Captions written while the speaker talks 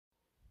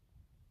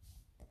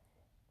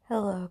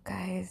Hello,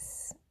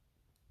 guys.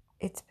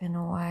 It's been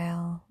a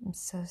while. I'm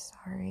so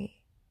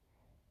sorry.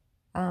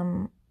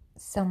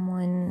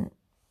 Someone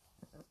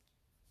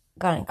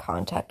got in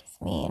contact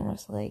with me and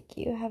was like,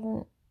 "You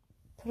haven't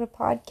put a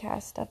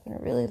podcast up in a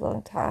really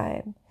long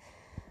time.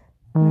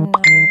 I'm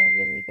not in a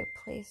really good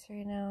place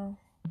right now.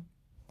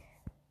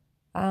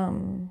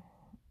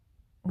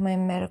 My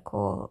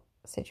medical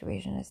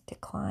situation has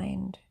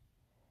declined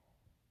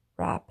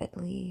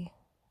rapidly.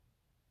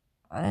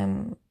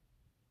 I'm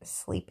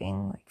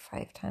sleeping like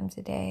 5 times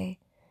a day.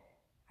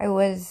 I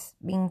was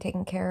being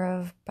taken care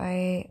of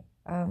by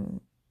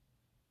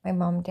my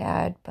mom and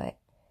dad, but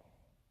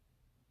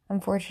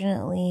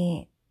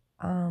unfortunately,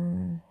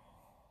 my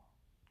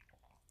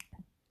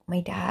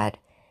dad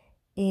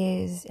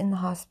is in the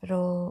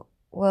hospital.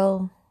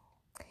 Well,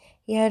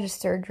 he had a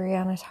surgery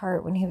on his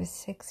heart when he was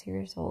 6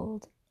 years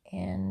old,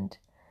 and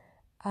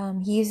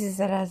he uses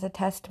it as a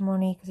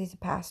testimony because he's a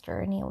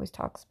pastor, and he always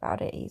talks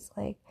about it. He's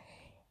like,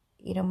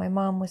 my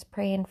mom was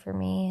praying for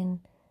me,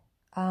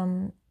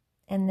 and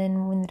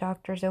then when the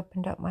doctors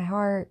opened up my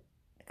heart,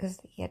 because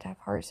he had to have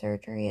heart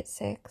surgery at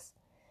 6,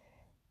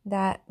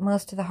 that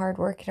most of the hard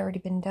work had already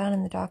been done,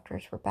 and the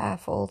doctors were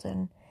baffled,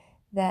 and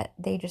that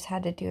they just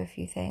had to do a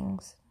few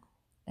things,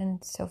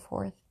 and so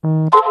forth.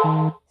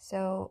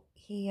 So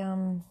he,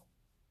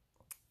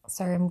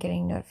 sorry, I'm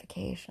getting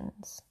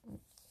notifications,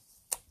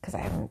 because I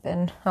haven't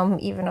been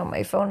even on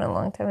my phone in a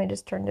long time. I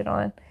just turned it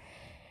on.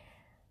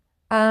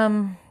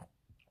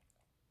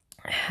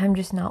 I'm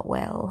just not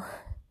well.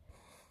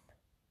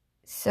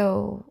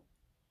 So,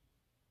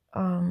 I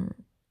forgot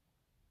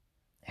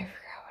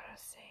what I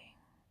was saying.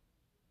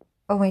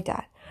 Oh, my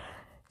dad.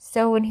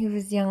 So when he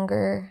was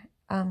younger,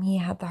 he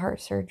had the heart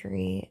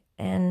surgery,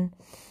 and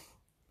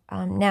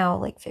now,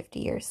 like 50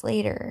 years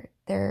later,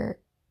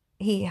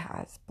 he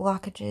has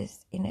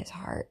blockages in his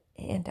heart,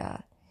 and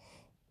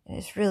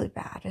it's really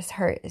bad. His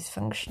heart is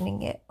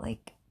functioning at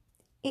like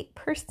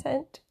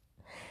 8%.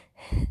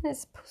 And it's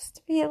supposed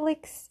to be at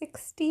like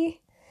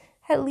 60,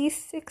 at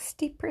least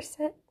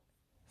 60%.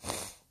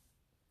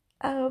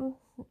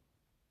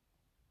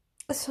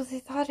 So they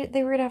thought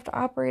they were going to have to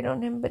operate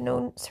on him, but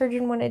no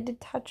surgeon wanted to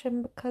touch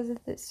him because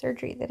of the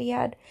surgery that he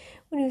had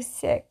when he was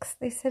 6.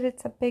 They said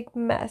it's a big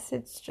mess.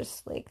 It's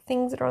just like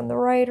things that are on the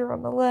right are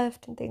on the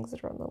left, and things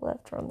that are on the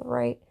left are on the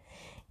right.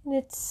 And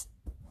it's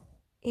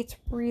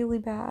really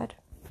bad.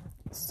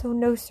 So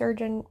no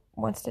surgeon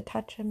wants to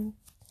touch him.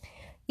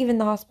 Even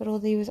the hospital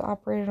that he was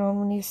operated on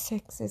when he was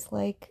 6 is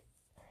like,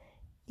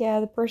 yeah,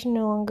 the person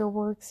no longer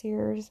works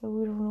here, so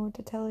we don't know what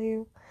to tell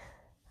you.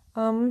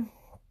 I'm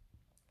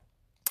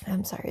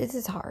sorry, this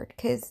is hard,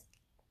 because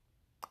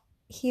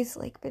he's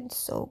like been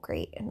so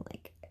great and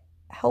like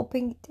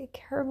helping take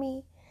care of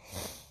me,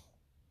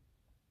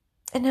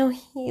 and now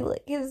he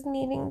like is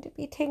needing to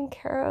be taken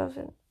care of,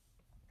 and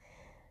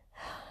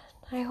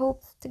I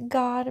hope to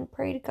God and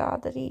pray to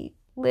God that he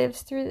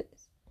lives through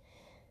this.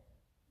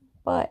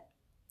 But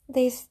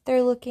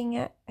they're looking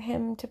at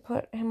him to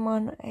put him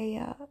on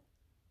a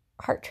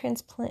heart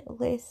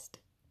transplant list,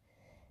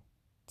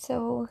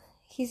 so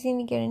he's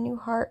gonna get a new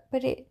heart,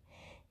 but it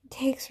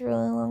takes a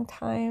really long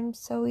time.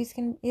 So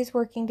his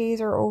working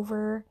days are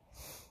over.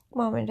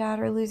 Mom and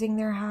dad are losing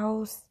their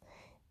house.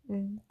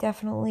 They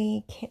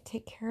definitely can't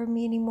take care of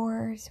me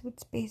anymore. So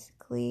it's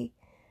basically,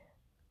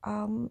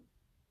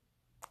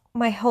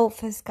 my health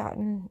has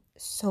gotten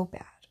so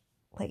bad.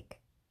 Like,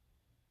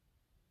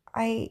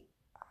 I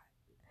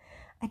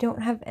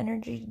don't have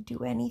energy to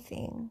do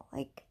anything.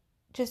 Like,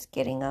 just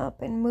getting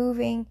up and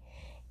moving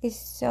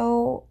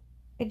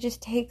it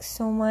just takes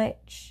so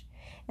much.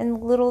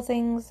 And little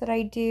things that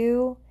I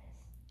do,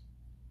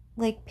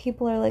 like,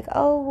 people are like,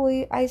 "Oh,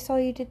 well, I saw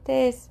you did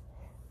this."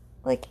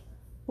 Like,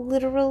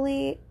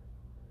 literally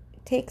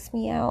takes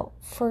me out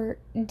for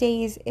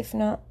days, if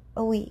not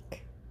a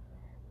week.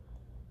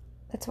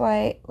 That's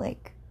why,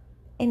 like,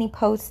 any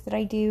posts that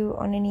I do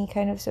on any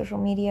kind of social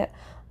media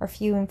are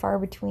few and far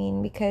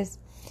between, because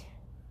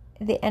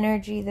the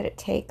energy that it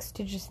takes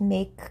to just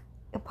make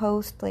a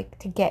post, like,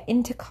 to get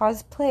into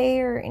cosplay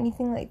or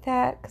anything like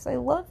that, because I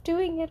love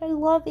doing it. I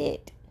love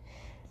it.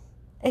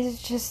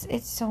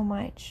 It's so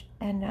much.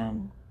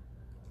 And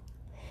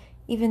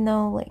even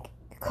though, like,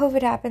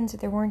 COVID happened, so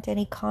there weren't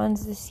any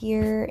cons this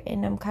year,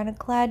 and I'm kind of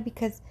glad,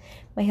 because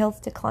my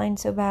health declined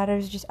so bad.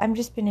 I'm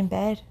just been in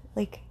bed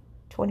like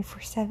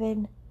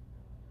 24/7,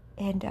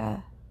 and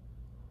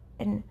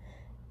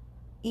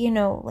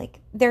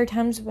like, there are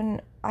times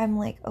when I'm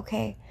like,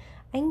 okay,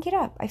 I can get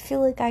up. I feel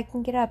like I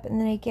can get up,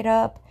 and then I get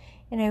up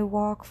and I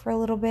walk for a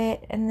little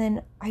bit, and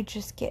then I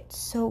just get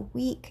so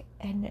weak,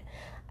 and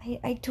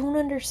I don't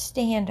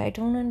understand. I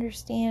don't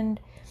understand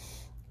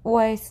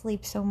why I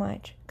sleep so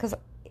much, because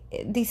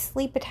these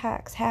sleep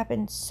attacks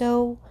happen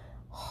so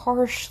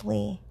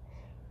harshly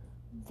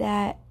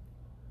that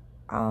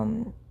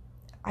I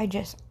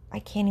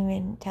can't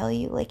even tell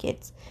you. Like,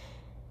 it's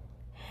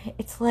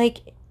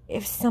like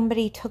if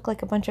somebody took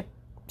like a bunch of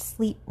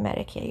sleep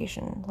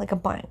medication, like a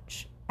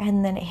bunch,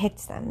 and then it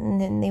hits them,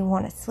 and then they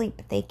want to sleep,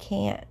 but they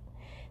can't,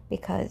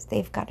 because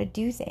they've got to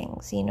do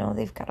things, you know,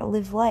 they've got to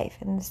live life,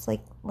 and it's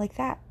like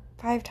that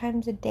 5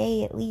 times a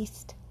day at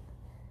least.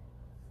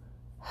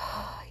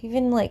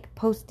 Even like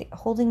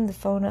holding the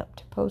phone up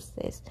to post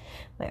this,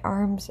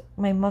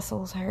 my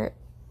muscles hurt.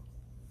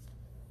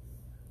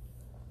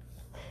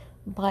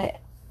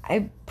 But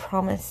I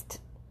promised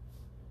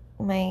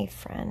my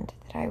friend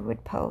that I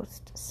would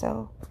post,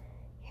 so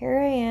here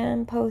I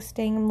am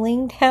posting. I'm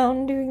laying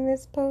down doing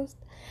this post.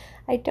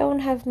 I don't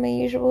have my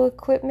usual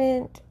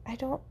equipment. I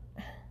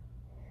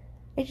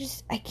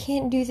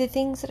can't do the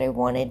things that I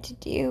wanted to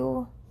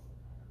do,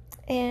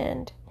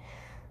 and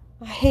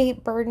I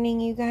hate burdening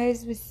you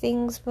guys with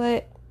things,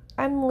 but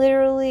I'm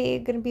literally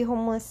gonna be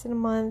homeless in a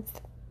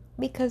month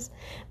because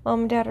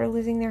mom and dad are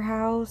losing their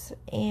house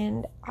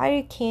and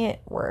I can't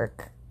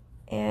work,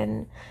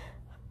 and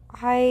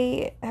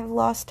I have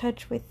lost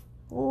touch with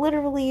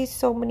literally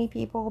so many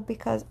people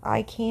because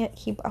I can't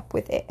keep up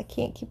with it. I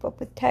can't keep up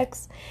with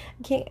texts.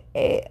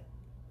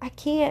 I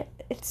can't.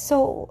 It's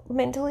so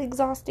mentally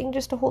exhausting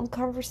just to hold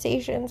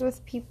conversations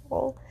with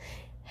people,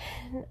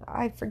 and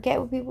I forget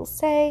what people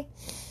say.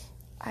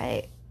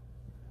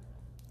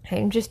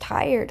 I'm just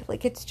tired.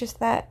 Like, it's just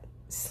that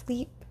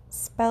sleep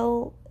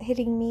spell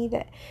hitting me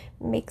that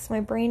makes my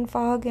brain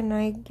fog, and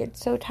I get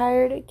so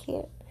tired I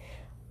can't.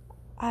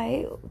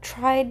 I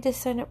tried to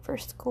sign up for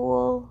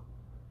school.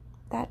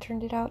 That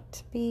turned out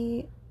to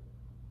be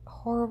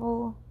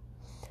horrible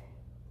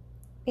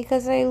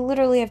because I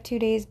literally have 2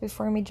 days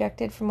before I'm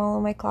ejected from all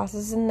of my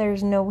classes, and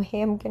there's no way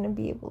I'm going to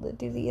be able to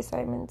do the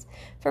assignments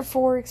for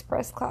 4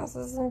 express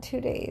classes in 2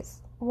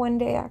 days. 1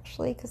 day,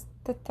 actually, because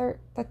the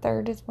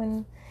third is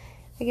when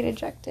I get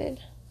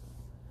ejected.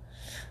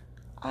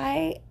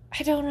 I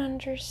don't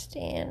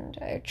understand.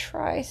 I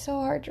try so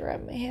hard to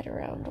wrap my head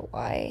around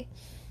why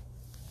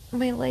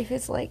my life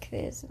is like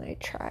this, and I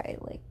try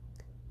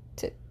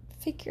to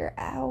figure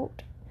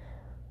out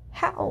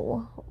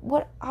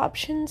what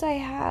options I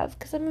have,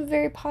 because I'm a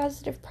very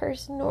positive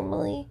person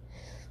normally.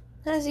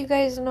 As you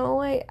guys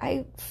know,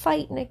 I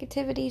fight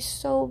negativity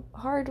so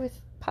hard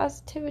with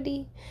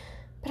positivity,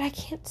 but I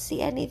can't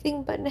see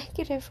anything but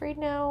negative right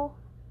now.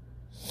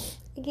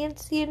 I can't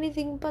see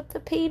anything but the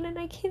pain, and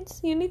I can't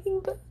see anything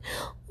but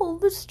all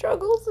the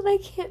struggles, and I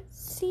can't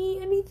see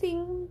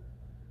anything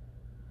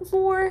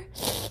more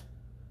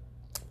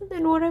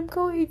than what I'm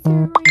going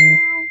through right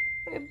now.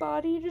 My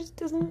body just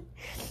doesn't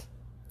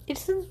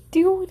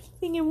do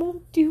anything. It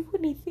won't do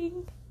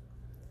anything.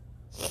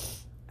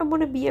 I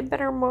want to be a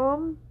better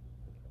mom.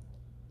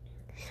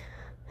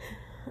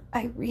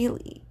 I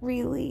really,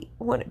 really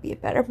want to be a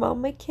better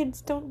mom. My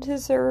kids don't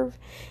deserve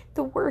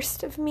the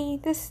worst of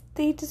me.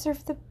 They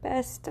deserve the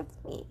best of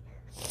me.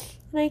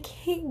 And I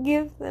can't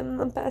give them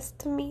the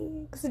best of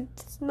me because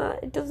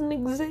it doesn't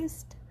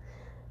exist.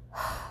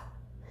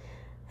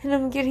 And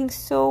I'm getting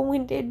so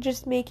winded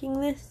just making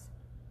this.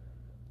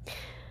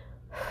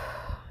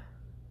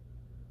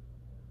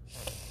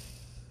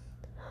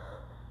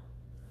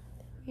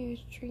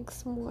 Maybe drink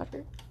some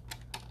water.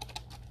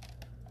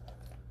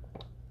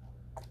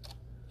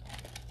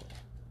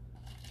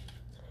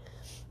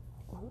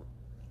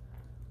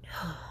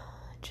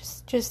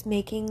 Just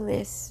making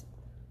this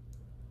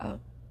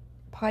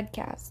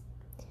podcast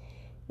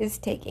is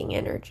taking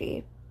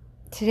energy.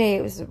 Today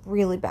it was a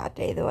really bad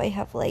day, though. I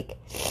have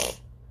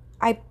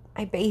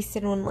I base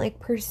it on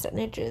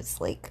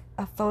percentages, like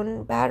a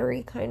phone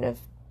battery kind of,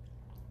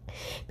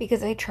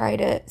 because I try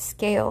to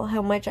scale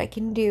how much I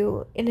can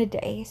do in a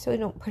day so I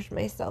don't push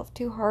myself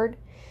too hard.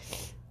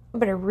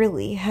 But I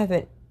really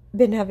haven't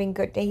been having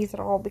good days at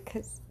all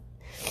because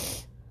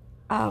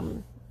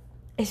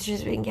it's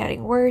just been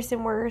getting worse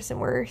and worse and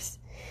worse.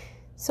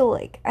 So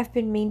I've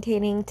been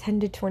maintaining 10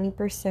 to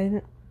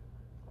 20%,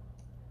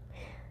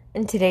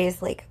 and today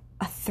is a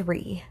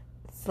 3.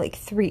 It's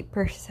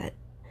 3%.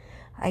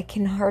 I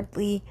can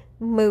hardly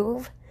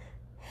move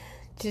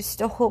just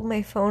to hold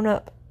my phone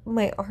up.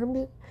 My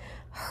arms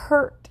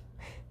hurt.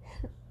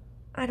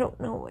 I don't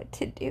know what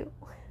to do.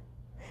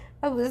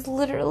 I was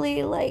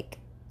literally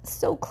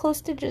so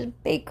close to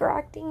just Baker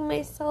acting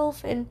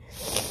myself, and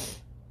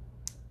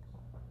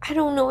I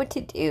don't know what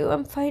to do.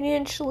 I'm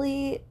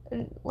financially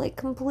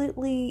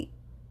completely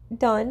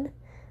done.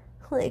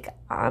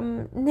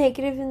 I'm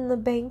negative in the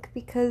bank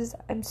because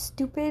I'm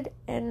stupid,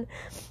 and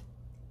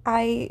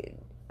I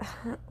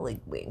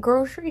went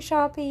grocery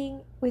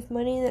shopping with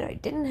money that I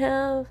didn't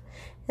have,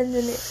 and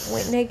then it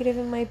went negative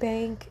in my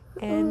bank.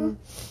 And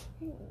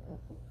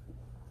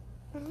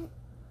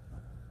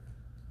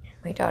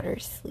my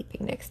daughter's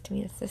sleeping next to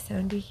me. It's the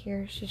sound you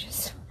hear. She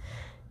just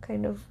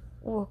kind of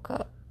woke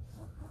up,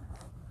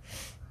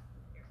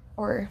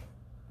 or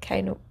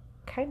kind of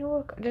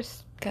woke up,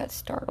 just got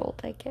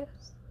startled, I guess.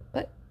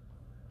 But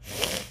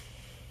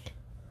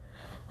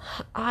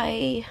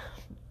I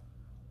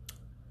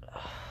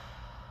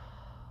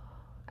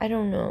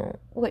don't know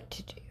what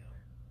to do.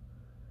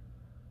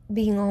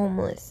 Being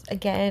homeless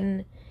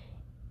again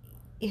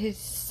is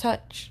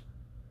such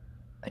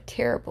a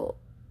terrible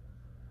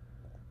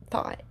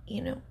thought,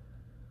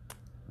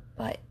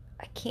 but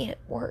I can't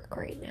work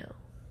right now.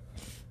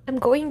 I'm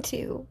going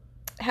to,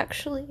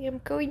 actually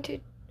am going to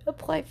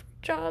apply for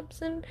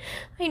jobs, and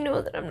I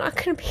know that I'm not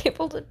going to be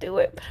able to do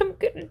it, but I'm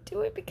going to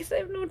do it because I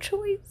have no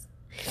choice.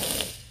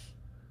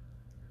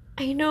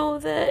 I know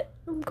that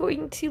I'm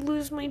going to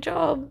lose my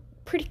job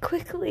pretty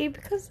quickly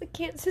because I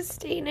can't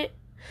sustain it.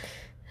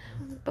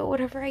 But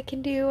whatever I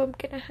can do, I'm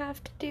gonna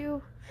have to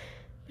do.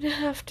 I'm gonna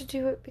have to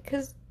do it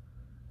because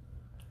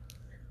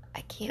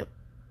I can't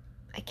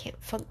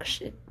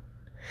function.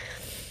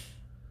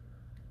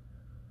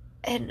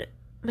 And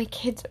my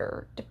kids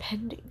are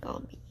depending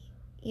on me.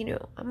 You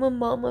know, I'm a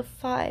mom of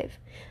 5,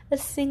 a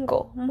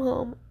single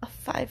mom of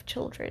 5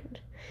 children.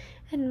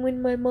 And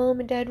when my mom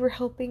and dad were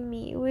helping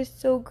me, it was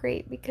so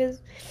great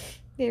because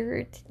they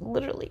were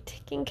literally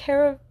taking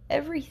care of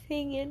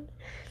everything. And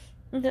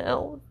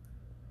now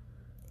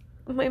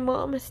my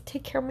mom has to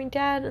take care of my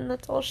dad, and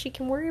that's all she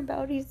can worry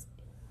about. He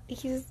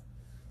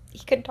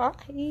could die,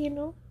 you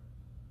know.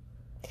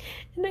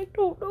 And I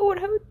don't know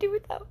what I would do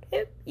without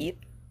him either.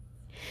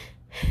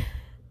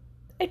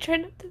 I try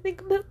not to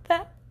think about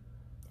that.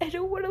 I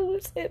don't want to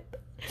lose him.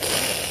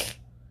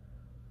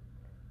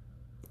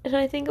 And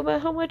I think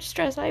about how much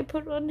stress I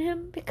put on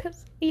him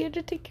because he had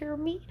to take care of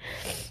me.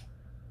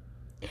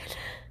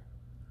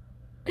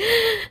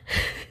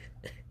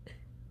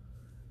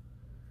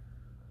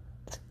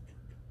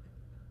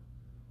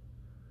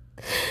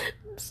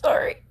 I'm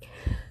sorry.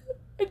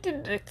 I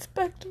didn't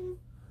expect him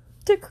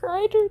to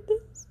cry during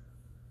this.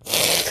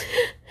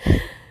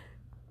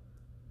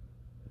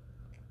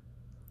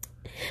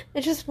 I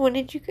just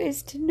wanted you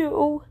guys to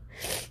know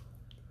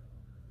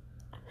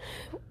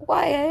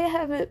why I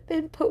haven't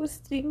been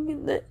posting,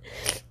 and that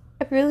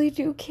I really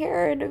do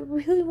care and I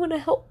really want to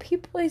help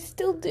people. I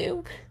still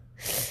do.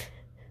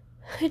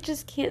 I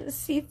just can't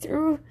see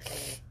through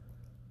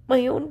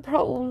my own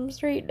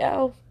problems right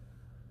now.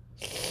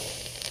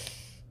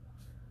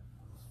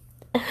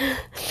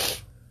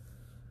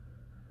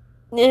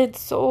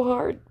 It's so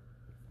hard.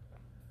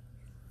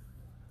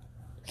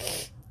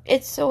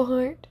 It's so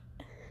hard.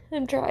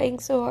 I'm trying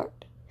so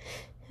hard.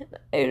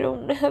 I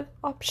don't have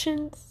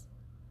options.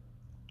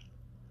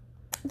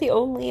 The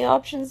only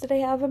options that I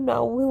have, I'm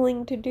not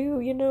willing to do,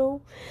 you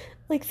know?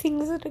 Like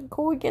things that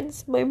go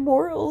against my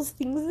morals,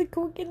 things that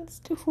go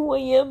against who I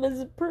am as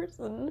a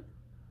person.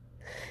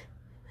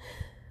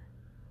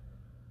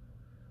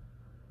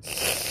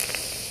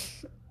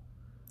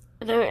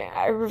 And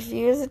I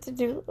refuse to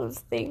do those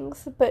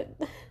things, but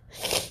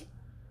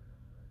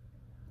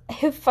I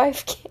have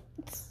 5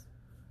 kids.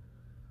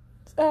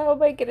 So how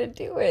am I gonna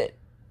do it?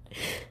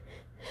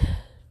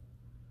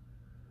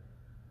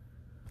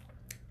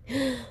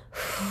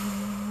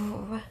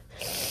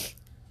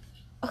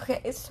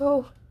 Okay,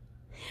 so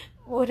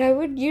what I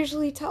would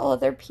usually tell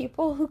other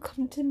people who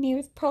come to me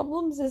with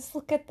problems is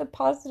look at the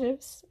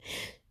positives.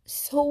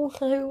 So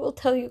I will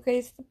tell you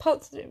guys the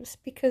positives,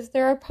 because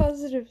there are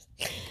positives.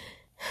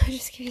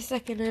 Just give me a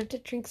second, I have to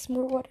drink some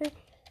more water.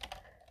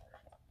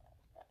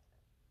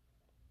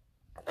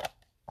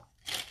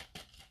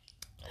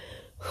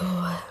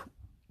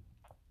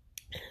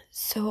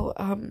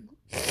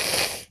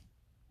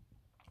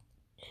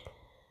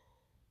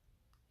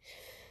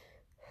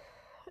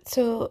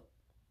 So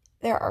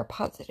there are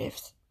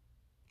positives.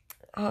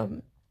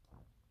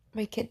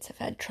 My kids have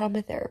had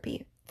trauma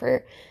therapy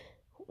for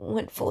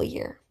 1 full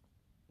year.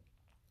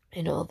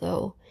 And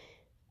although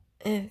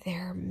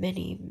there are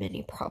many,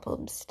 many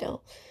problems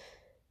still,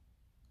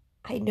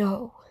 I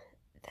know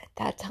that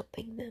that's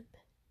helping them.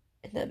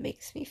 And that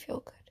makes me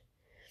feel good.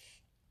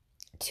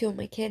 2 of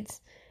my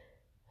kids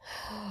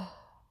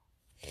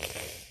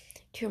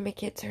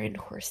are in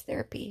horse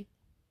therapy.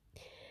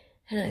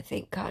 And I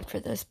thank God for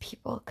those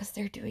people because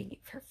they're doing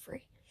it for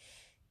free.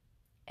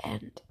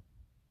 And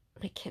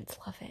my kids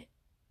love it.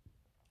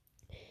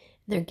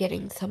 They're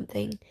getting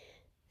something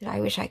that I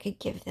wish I could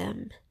give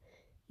them.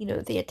 You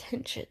know, the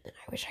attention that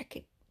I wish I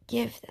could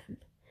give them.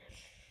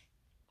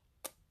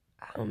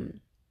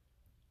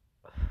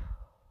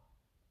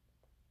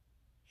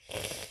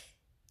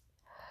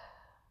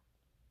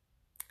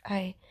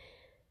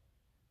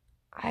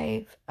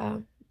 I've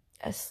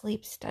a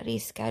sleep study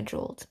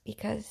scheduled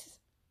because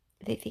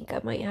they think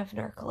I might have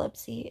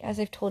narcolepsy. As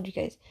I've told you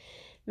guys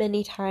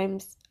many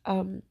times,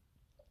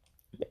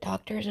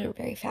 doctors aren't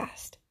very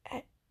fast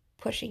at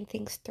pushing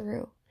things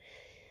through.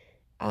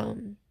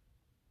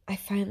 I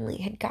finally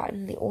had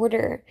gotten the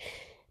order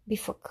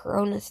before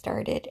Corona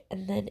started,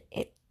 and then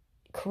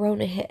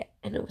Corona hit,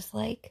 and it was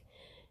like,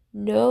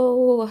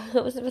 no,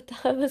 I was about to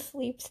have a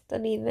sleep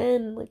study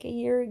then, like a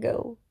year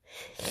ago.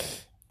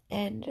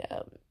 And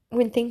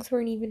when things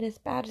weren't even as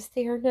bad as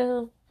they are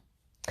now.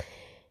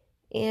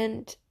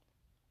 And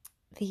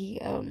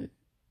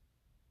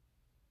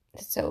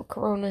so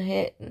Corona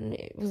hit, and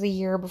it was a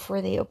year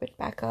before they opened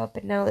back up,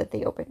 and now that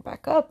they opened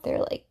back up, they're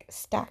like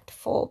stacked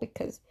full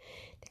because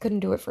they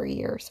couldn't do it for a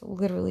year. So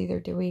literally they're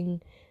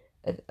doing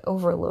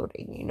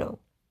overloading, you know.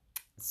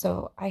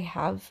 So I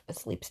have a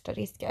sleep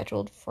study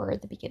scheduled for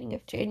the beginning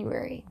of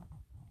January.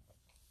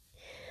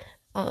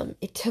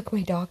 It took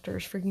my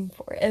doctors freaking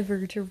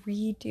forever to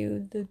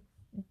redo the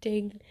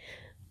dang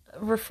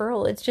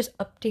referral. It's just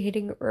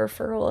updating a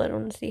referral. I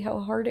don't see how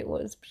hard it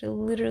was, but it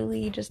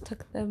literally just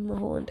took them the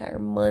whole entire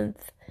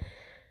month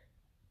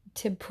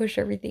to push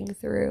everything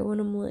through.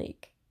 And I'm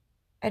like,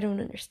 I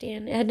don't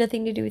understand. It had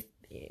nothing to do with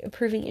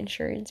approving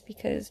insurance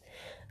because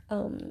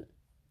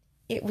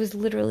it was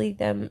literally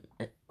them,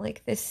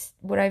 like, this,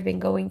 what I've been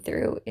going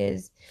through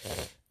is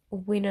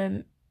when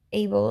I'm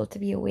able to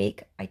be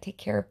awake, I take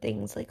care of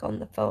things like on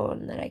the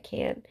phone that I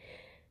can,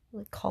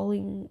 like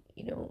calling,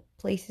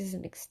 places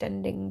and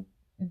extending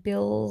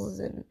bills.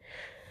 And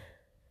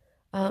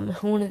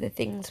one of the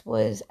things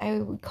was I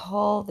would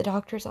call the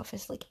doctor's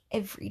office like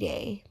every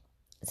day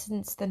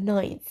since the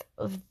 9th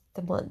of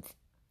the month,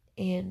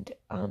 and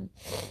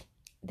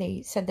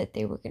they said that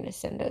they were going to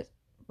send a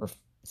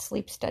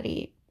sleep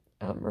study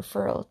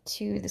referral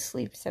to the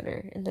sleep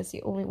center, and that's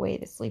the only way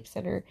the sleep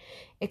center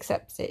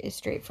accepts it is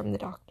straight from the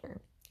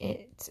doctor.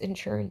 It's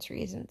insurance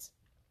reasons.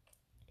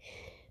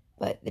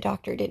 But the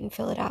doctor didn't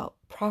fill it out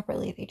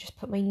properly. They just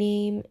put my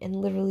name and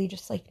literally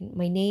just like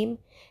my name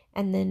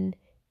and then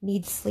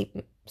needs sleep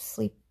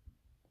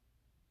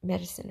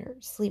medicine or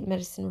sleep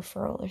medicine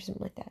referral or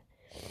something like that.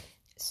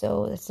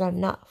 So that's not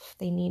enough.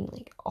 They need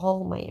like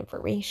all my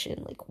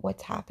information, like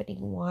what's happening,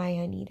 why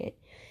I need it.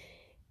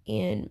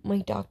 And my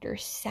doctor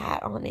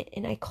sat on it,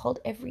 and I called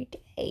every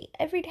day.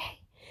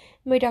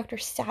 My doctor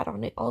sat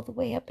on it all the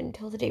way up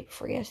until the day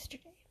before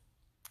yesterday.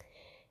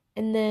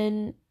 And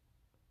then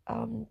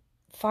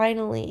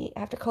finally,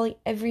 after calling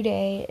every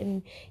day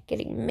and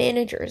getting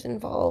managers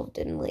involved,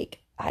 and like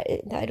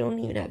I don't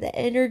even have the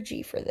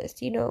energy for this,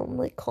 I'm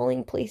like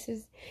calling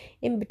places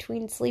in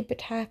between sleep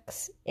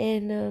attacks,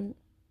 and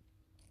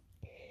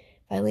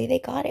finally they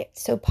got it.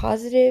 So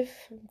positive.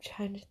 I'm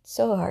trying to,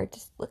 so hard to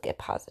look at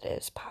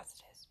positives.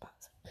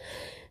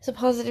 So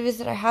positive is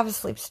that I have a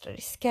sleep study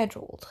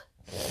scheduled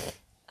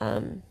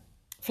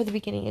for the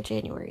beginning of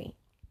January.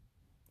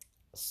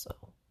 So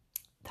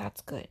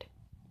that's good.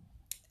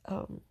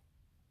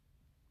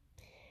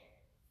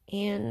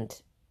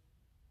 And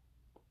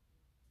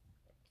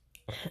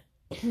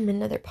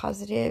another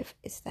positive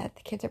is that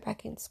the kids are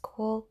back in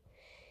school,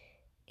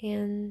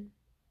 and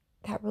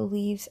that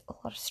relieves a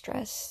lot of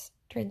stress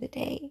during the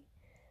day,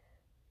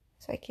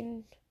 so I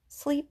can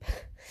sleep.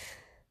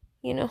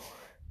 It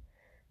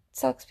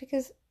sucks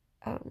because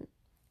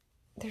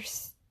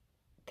there's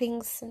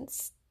things,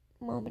 since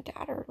mom and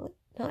dad are like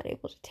not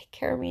able to take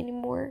care of me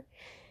anymore,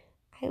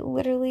 I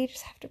literally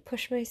just have to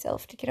push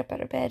myself to get up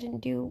out of bed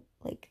and do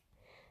like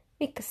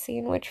make a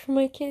sandwich for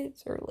my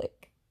kids, or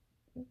like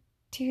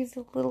do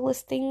the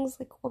littlest things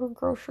like order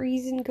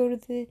groceries and go to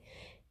the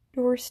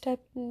doorstep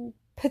and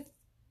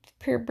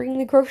bring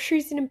the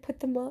groceries in and put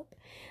them up.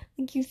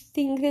 Like, you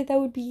think that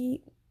would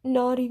be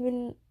not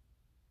even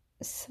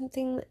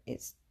something that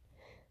is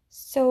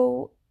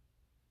so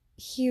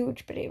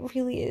huge, but it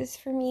really is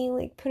for me.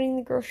 Like, putting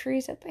the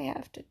groceries up, I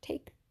have to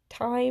take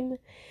time.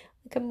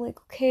 Like, I'm like,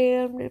 okay,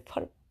 I'm gonna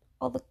put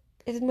up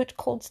as much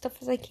cold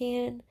stuff as I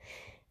can.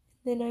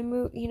 Then I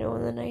move,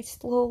 and then I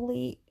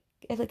slowly,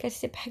 I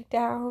sit back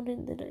down,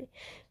 and then I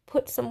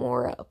put some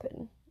more up.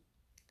 And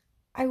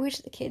I wish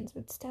the kids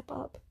would step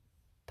up,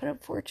 but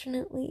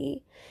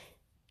unfortunately,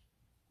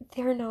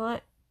 they're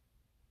not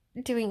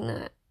doing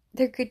that.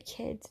 They're good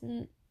kids,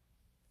 and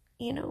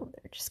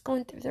they're just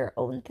going through their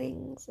own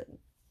things, and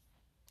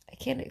I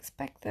can't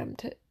expect them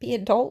to be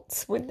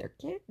adults when they're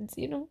kids,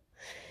 and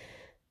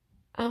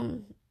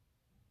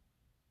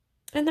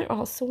they're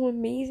all so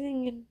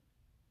amazing, and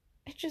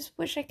I just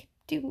wish I could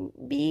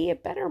be a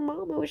better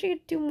mom. I wish I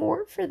could do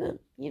more for them,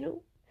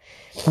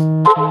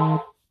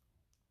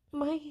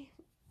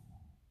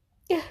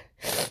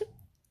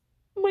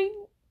 my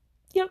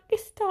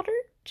youngest daughter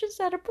just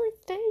had a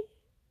birthday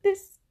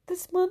this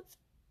month,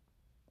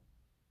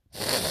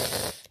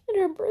 and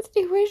her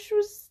birthday wish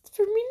was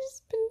for me to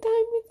spend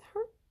time with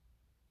her.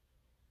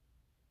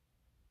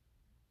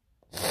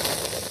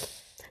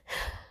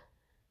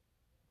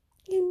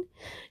 And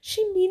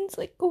she means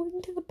like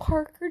going to the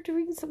park or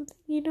doing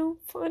something,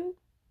 fun.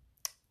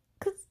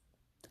 Because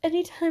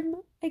anytime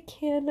I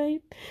can,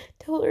 I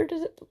tell her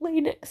to lay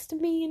next to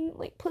me and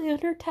like play on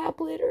her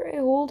tablet, or I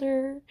hold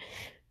her,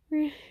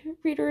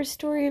 read her a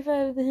story if I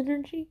have the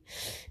energy.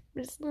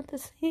 But it's not the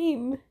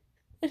same.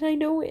 And I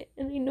know it.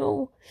 And I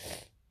know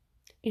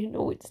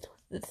it's not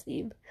the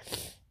same.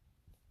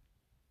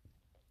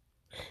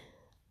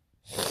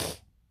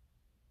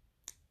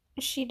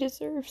 She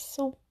deserves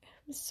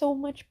so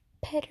much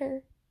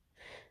better.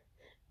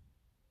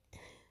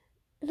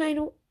 And I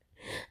don't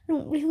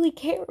really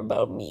care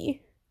about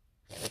me.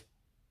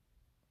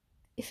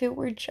 If it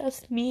were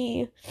just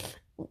me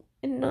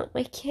and not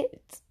my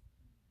kids,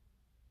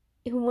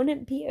 it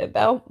wouldn't be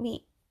about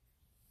me.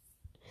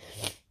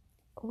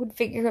 I would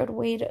figure out a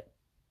way to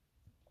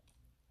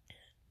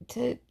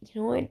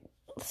I'd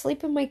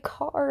sleep in my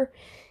car.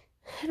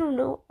 I don't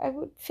know. I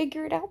would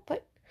figure it out,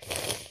 but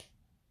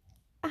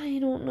I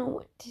don't know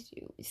what to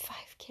do with 5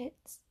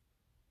 kids.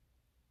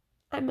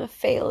 I'm a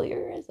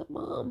failure as a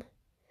mom.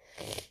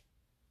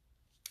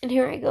 And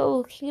here I go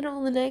looking at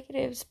all the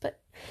negatives,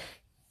 but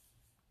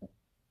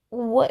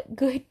what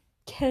good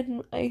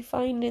can I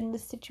find in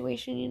this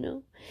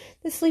situation,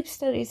 The sleep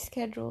study is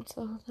scheduled,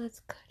 so that's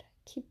good. I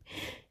keep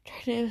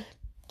trying to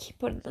keep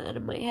putting that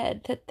in my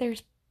head, that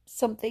there's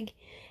something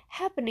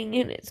happening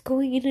and it's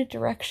going in a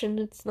direction.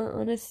 It's not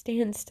on a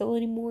standstill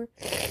anymore.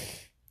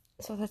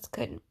 So that's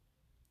good.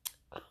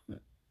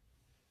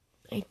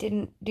 I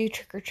didn't do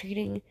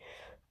trick-or-treating,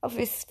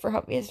 for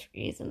obvious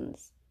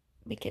reasons.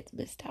 My kids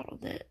missed out on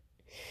that.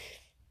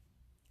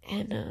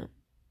 And,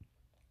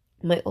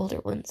 my older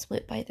ones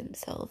went by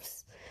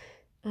themselves.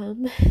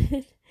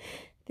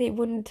 They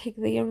wouldn't take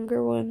the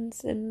younger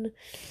ones, and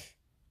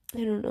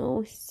I don't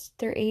know,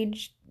 their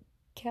age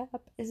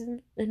gap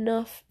isn't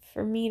enough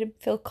for me to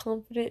feel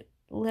confident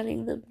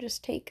letting them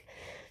just take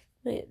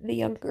the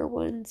younger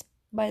ones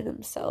by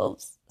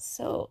themselves.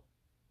 So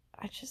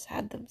I just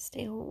had them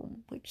stay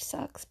home, which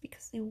sucks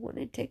because they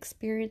wanted to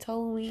experience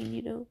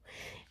Halloween,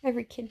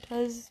 Every kid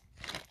does.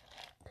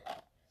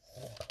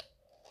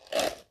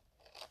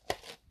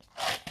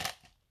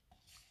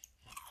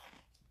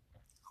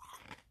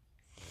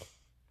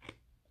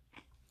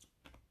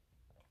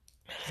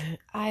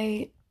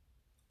 I'm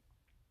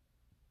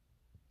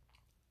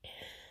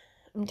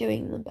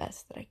doing the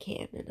best that I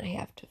can, and I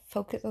have to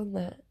focus on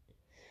that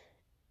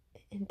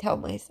and tell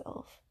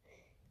myself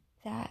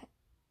that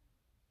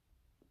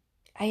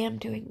I am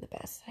doing the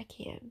best I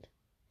can,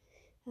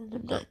 and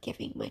I'm not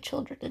giving my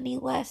children any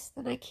less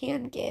than I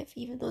can give,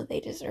 even though they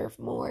deserve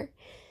more.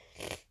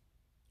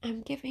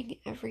 I'm giving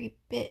every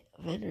bit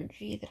of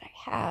energy that I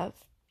have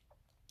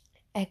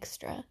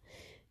extra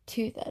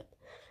to them.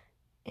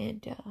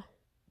 And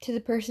to the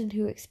person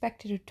who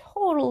expected a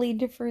totally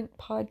different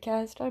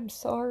podcast, I'm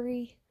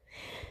sorry.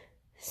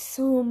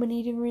 So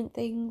many different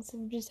things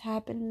have just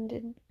happened,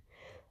 and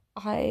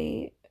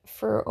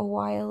for a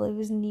while, I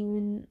wasn't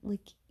even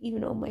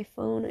on my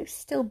phone. I was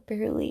still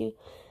barely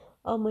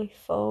on my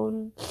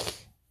phone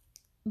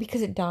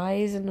because it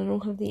dies and I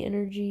don't have the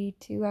energy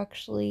to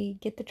actually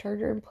get the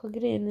charger and plug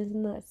it in.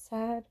 Isn't that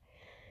sad?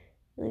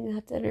 I think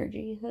that's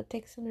energy. That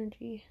takes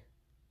energy.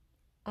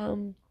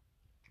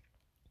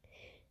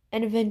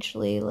 And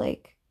eventually,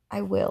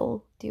 I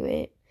will do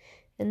it.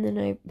 And then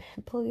I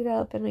plug it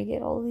up and I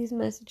get all these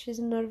messages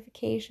and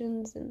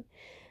notifications, and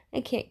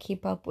I can't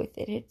keep up with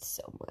it. It's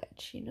so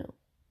much,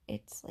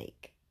 It's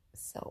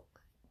so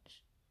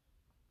much.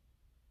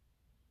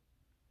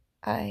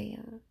 I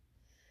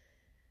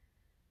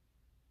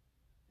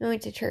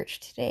went to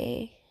church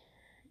today,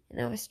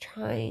 and I was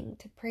trying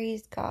to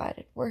praise God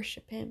and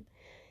worship Him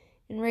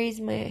and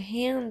raise my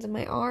hands and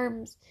my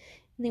arms,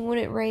 and they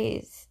wouldn't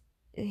raise.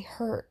 They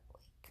hurt.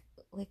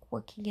 Like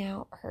working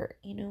out hurt,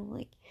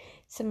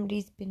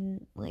 somebody's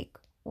been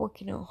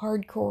working out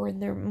hardcore and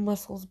their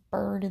muscles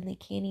burn and they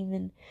can't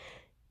even,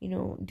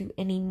 do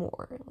any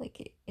more.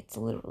 It's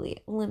literally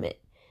a limit.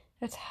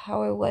 That's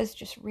how I was,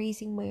 just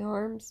raising my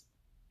arms.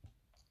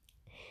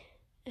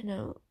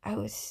 And I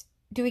was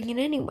doing it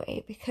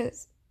anyway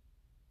because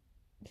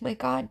my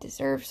God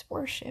deserves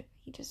worship.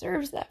 He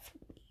deserves that from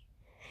me.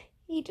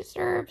 He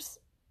deserves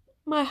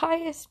my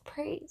highest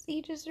praise.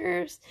 He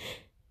deserves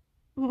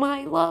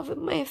my love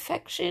and my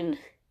affection,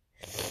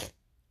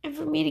 and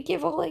for me to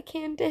give all I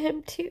can to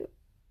Him too.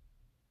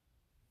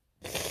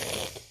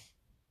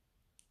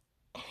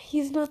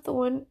 He's not the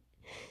one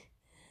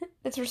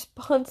that's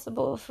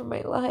responsible for my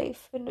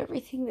life and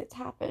everything that's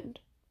happened.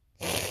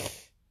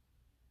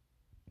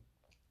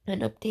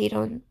 An update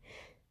on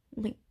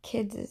my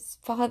kids'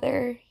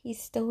 father. He's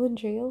still in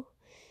jail.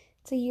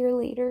 It's a year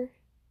later.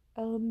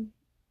 A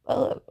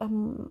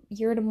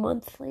year and a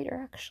month later,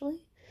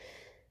 actually.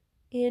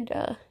 And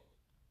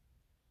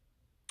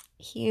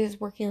he is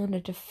working on a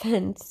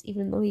defense,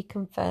 even though he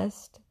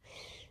confessed.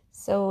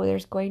 So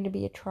there's going to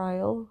be a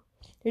trial.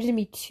 There's going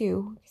to be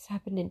 2. It's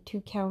happened in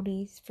 2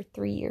 counties for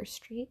 3 years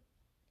straight.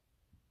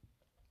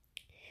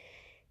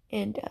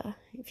 And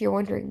if you're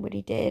wondering what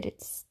he did,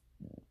 it's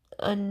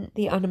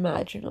the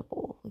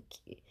unimaginable.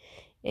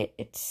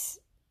 It's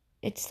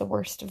the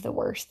worst of the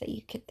worst that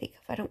you could think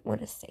of. I don't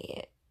want to say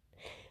it.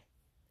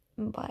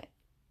 But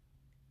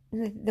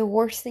the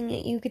worst thing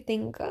that you could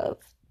think of,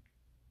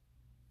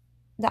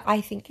 that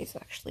I think is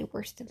actually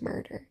worse than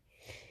murder,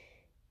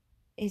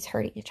 is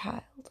hurting a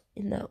child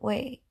in that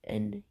way,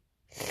 and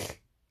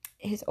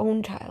his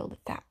own child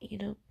at that,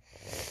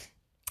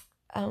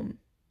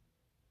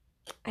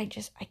 I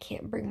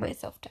can't bring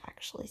myself to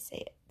actually say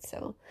it,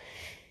 so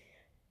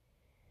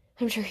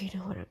I'm sure you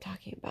know what I'm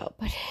talking about.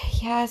 But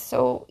yeah,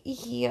 so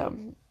he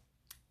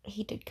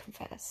did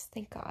confess,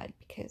 thank God,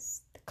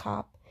 because the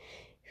cop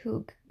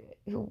who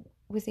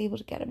was able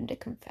to get him to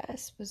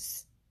confess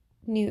he's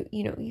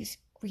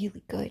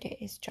really good at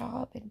his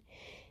job, and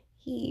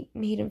he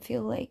made him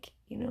feel like,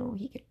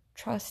 he could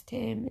trust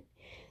him.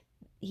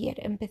 He had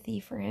empathy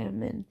for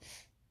him, and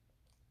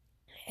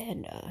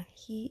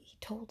he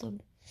told him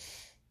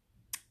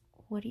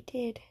what he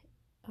did.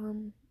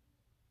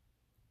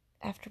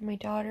 After my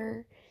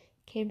daughter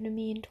came to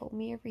me and told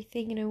me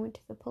everything, and I went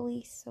to the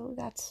police, so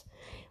that's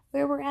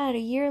where we're at a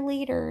year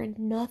later, and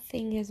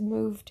nothing has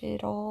moved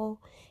at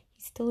all.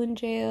 He's still in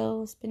jail.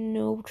 There's been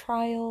no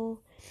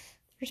trial.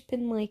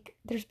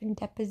 there's been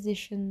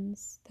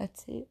depositions.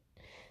 That's it.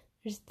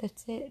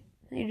 That's it.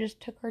 They just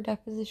took our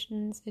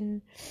depositions,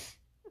 and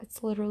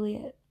that's literally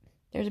it.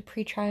 There's a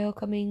pre-trial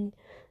coming,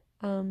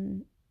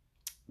 the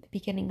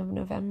beginning of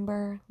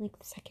November, like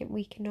the second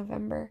week in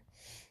November.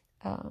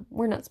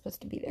 We're not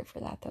supposed to be there for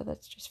that, though.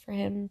 That's just for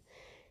him,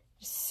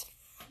 just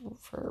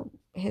for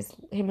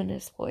him and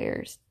his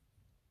lawyers.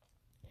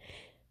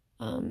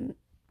 And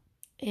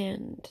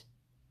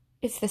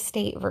it's the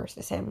state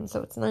versus him,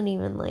 so it's not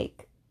even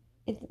like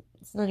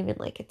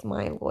it's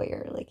my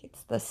lawyer. Like,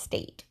 it's the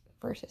state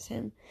versus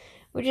him,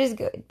 which is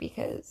good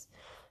because,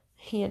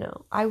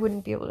 I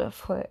wouldn't be able to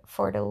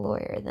afford a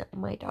lawyer that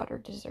my daughter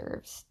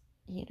deserves,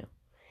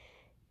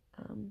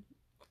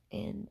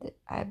 and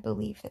I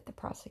believe that the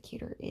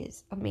prosecutor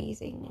is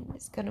amazing and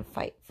is gonna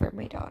fight for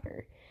my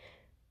daughter,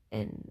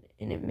 and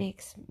it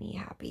makes me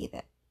happy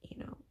that,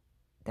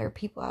 there are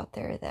people out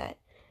there that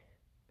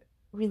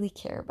really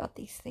care about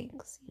these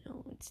things.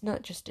 It's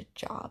not just a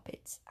job,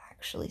 it's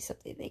actually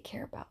something they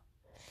care about.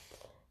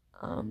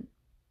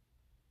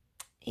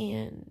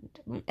 And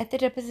at the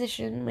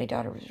deposition, my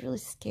daughter was really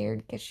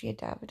scared because she had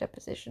to have a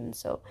deposition,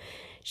 so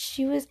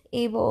she was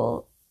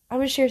able, I'm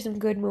gonna share some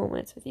good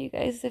moments with you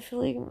guys. I feel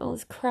like all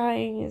this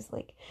crying is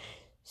like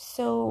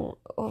so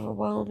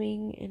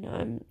overwhelming, and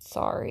I'm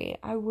sorry.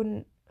 I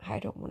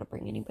don't want to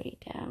bring anybody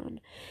down.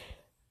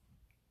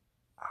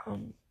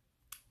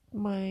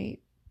 My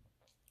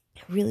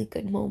really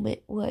good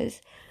moment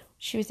was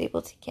she was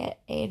able to get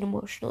an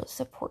emotional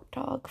support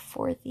dog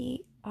for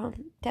the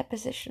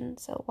deposition.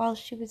 So while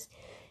she was,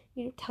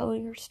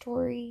 telling her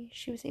story,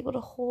 she was able to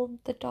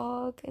hold the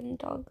dog, and the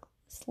dog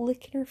was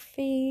licking her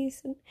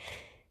face, and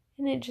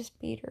it just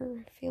made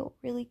her feel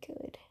really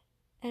good.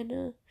 And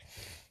it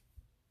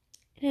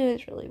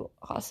was really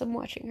awesome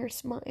watching her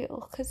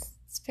smile, because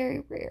it's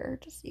very rare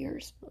to see her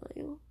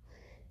smile.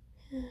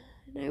 And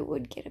I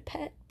would get a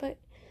pet, but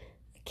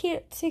I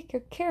can't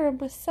take care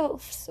of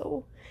myself,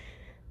 so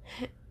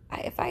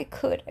if I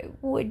could, I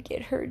would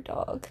get her a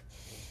dog.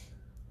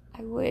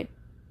 I would.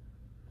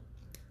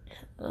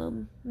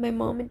 My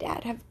mom and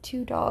dad have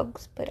 2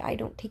 dogs, but I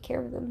don't take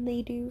care of them.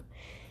 They do,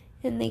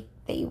 and they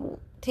won't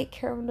take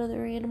care of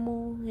another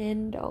animal,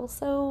 and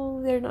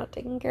also they're not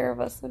taking care of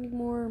us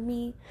anymore, or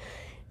me.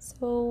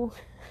 So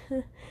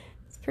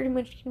it's pretty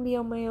much gonna be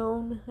on my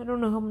own. I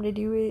don't know how I'm gonna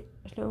do it.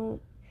 I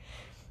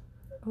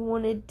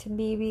wanted to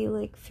maybe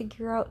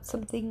figure out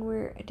something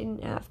where I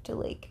didn't have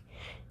to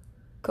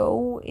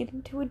go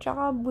into a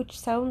job, which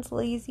sounds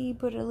lazy,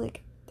 but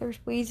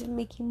there's ways of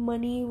making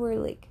money where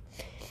I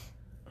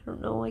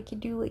don't know, I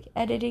could do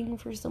editing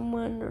for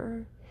someone,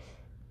 or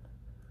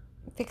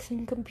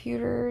fixing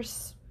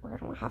computers, where I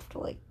don't have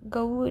to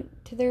go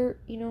to their,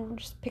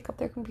 just pick up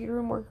their computer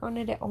and work on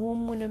it at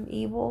home when I'm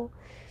able.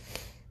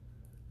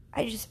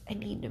 I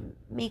need to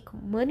make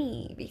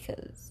money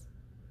because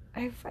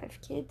I have 5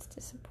 kids to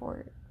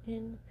support,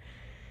 and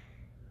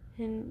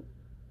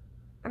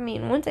I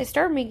mean, once I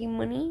start making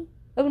money,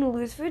 I'm gonna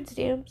lose food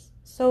stamps,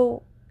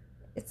 so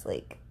it's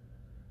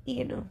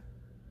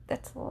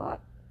that's a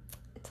lot.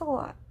 It's a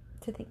lot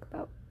to think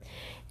about.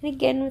 And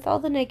again, with all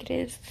the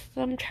negatives,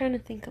 I'm trying to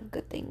think of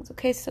good things.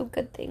 Okay, so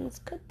good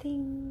things,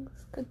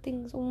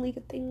 only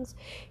good things.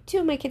 2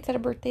 of my kids had a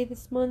birthday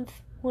this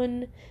month.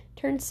 One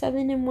turned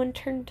 7 and one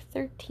turned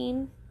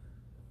 13.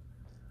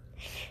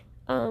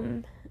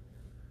 My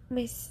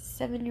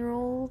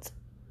 7-year-old,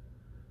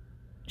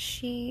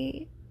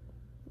 she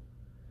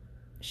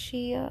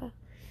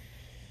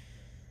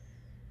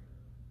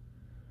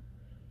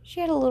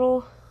had a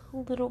little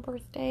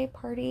birthday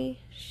party.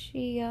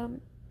 She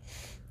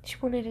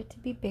wanted it to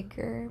be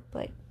bigger,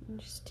 but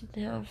just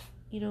didn't have,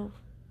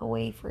 a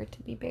way for it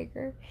to be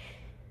bigger.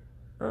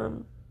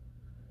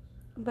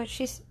 But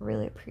she's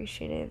really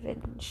appreciative,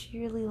 and she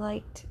really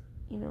liked,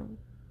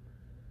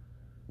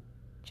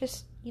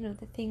 just,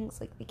 the things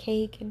like the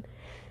cake and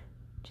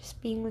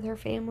just being with her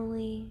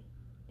family.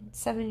 At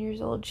 7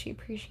 years old, she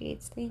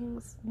appreciates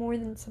things more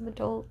than some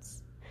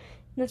adults,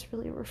 and that's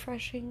really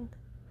refreshing.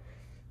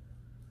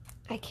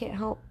 I can't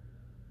help,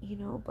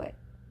 but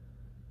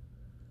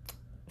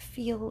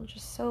feel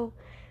just so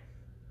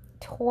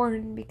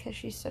torn because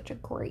she's such a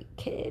great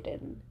kid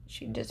and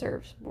she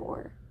deserves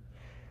more.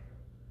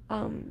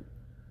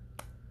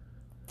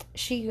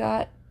 She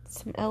got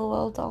some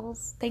LOL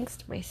dolls thanks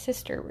to my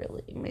sister,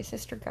 really. My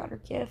sister got her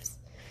gifts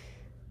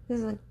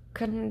because I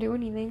couldn't do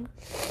anything.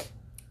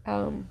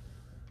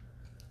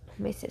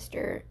 My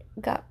sister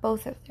got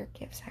both of their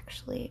gifts,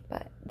 actually,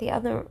 but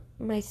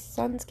my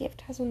son's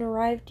gift hasn't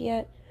arrived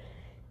yet.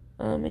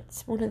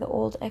 It's one of the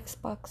old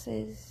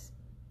Xboxes.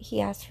 He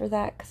asked for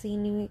that because he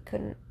knew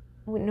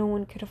no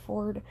one could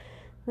afford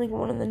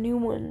one of the new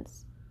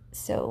ones.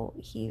 So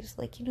he was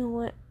like, you know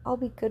what, I'll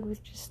be good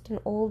with just an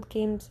old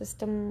game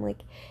system,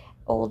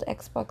 old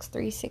Xbox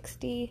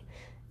 360.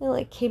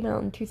 It came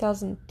out in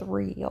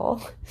 2003,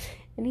 y'all.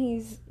 And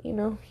he's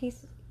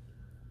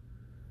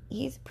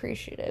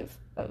appreciative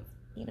of,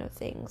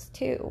 things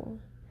too.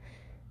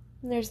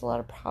 And there's a lot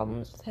of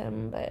problems with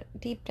him, but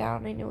deep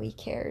down I know he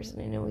cares,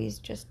 and I know he's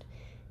just,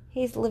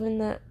 he's living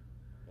that,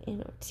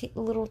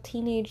 little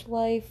teenage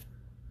life,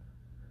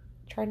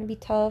 trying to be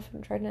tough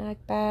and trying to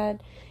act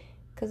bad,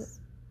 because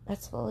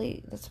that's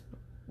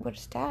what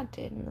his dad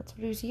did, and that's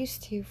what he was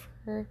used to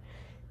for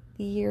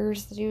the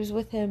years that he was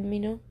with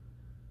him,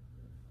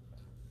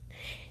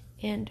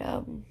 and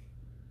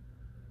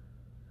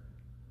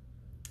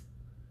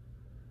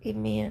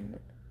man,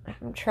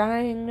 I'm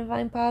trying to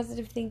find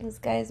positive things,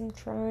 guys. I'm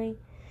trying.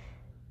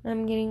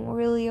 I'm getting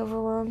really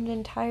overwhelmed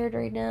and tired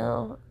right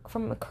now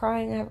from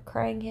crying. I have a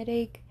crying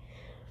headache.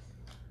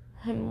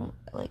 I'm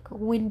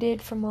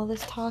winded from all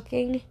this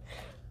talking,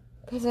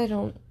 because I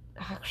don't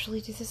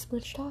actually do this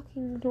much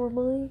talking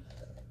normally.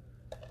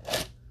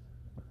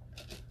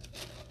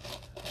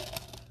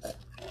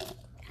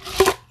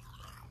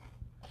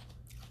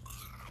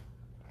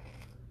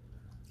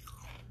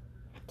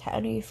 To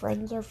any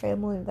friends or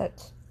family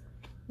that's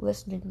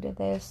listening to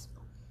this,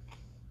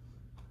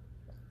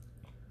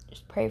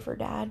 just pray for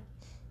Dad,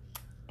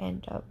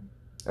 and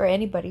or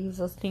anybody who's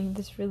listening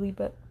to this, really,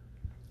 but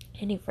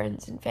any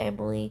friends and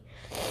family.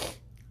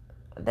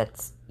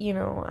 That's,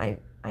 I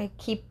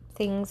keep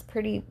things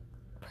pretty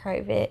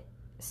private,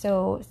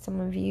 so some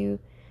of you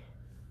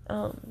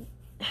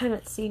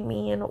haven't seen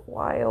me in a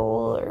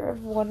while, or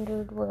have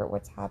wondered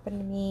what's happened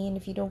to me, and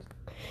if you don't,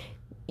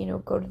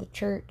 go to the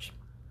church,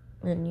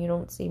 and you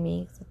don't see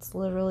me, 'cause it's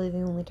literally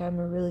the only time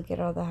I really get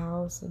out of the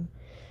house, and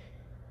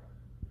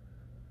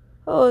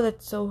oh,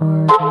 that's so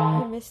hard.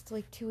 I missed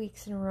 2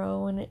 weeks in a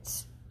row, and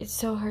it's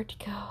so hard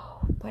to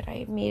go, but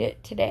I made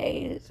it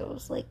today, so I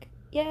was like,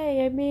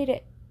 yay, I made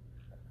it.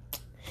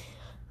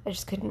 I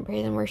just couldn't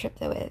praise and worship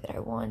the way that I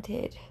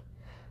wanted.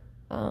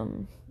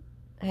 I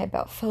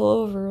about fell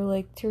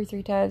over 2 or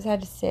 3 times. I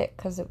had to sit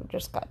because it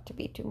just got to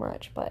be too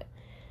much, but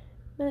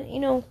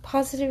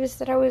positive is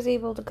that I was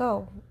able to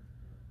go.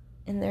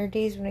 And there are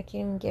days when I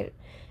can't even get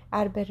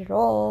out of bed at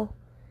all,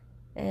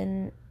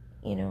 and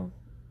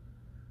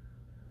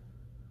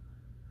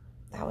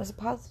that was a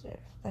positive.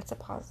 That's a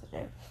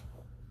positive.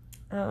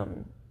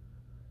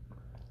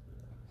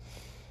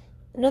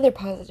 Another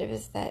positive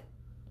is that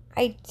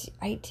I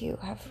do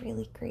have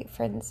really great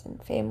friends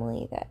and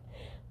family that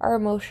are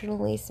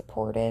emotionally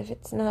supportive.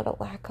 It's not a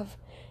lack of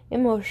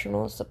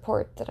emotional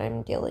support that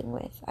I'm dealing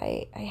with.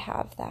 I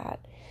have that.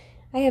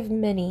 I have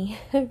many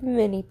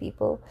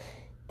people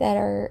that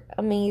are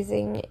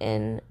amazing,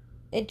 and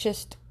it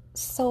just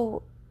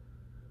so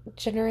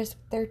generous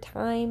with their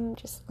time,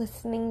 just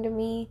listening to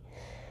me.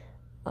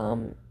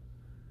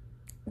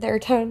 There are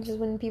times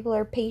when people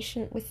are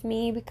patient with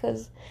me,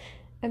 because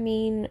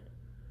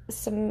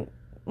some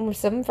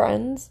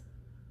friends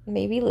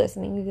may be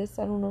listening to this,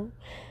 I don't know,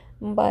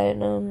 but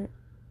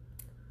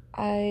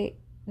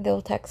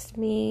they'll text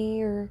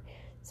me or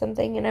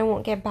something, and I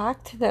won't get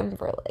back to them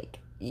for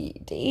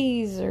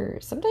days, or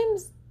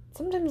sometimes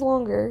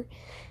longer,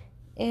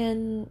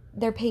 and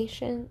they're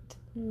patient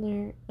and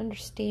they're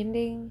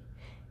understanding,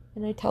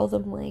 and I tell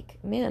them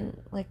man,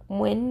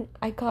 when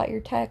I got your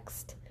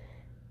text,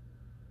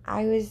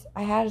 I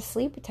had a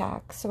sleep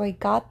attack, so I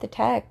got the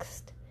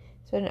text,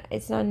 so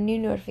it's not a new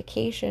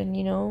notification,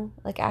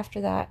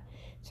 after that,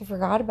 so I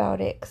forgot about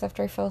it, because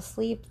after I fell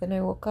asleep, then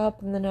I woke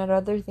up, and then I had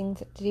other things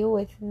to deal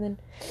with, and then,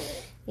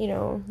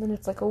 then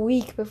it's a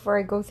week before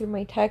I go through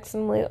my text,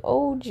 and I'm like,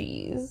 oh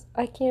geez,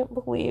 I can't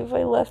believe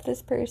I left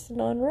this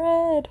person on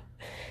red,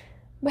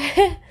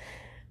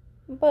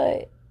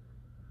 but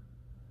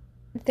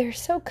they're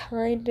so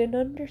kind and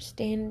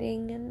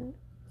understanding,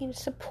 and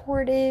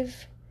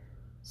supportive.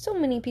 So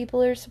many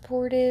people are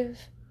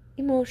supportive,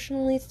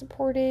 emotionally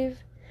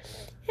supportive,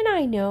 and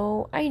I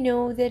know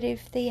that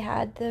if they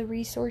had the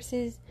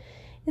resources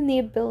and the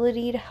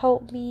ability to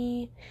help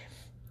me,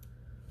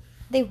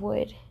 they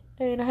would.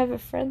 I have a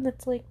friend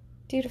that's like,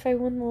 dude, if I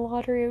won the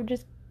lottery, I would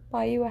just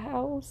buy you a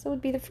house. That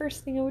would be the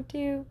first thing I would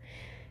do.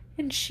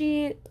 And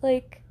she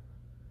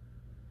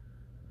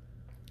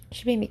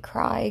made me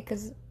cry,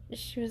 because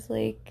she was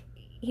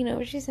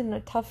she's in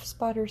a tough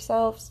spot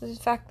herself, so the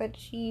fact that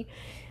she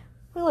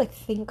will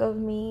think of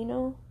me,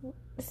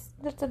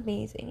 that's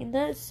amazing, and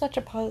that is such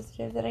a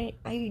positive that I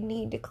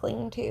need to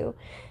cling to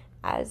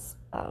as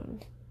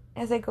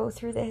I go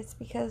through this,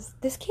 because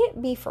this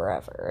can't be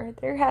forever.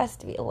 There has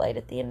to be a light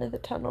at the end of the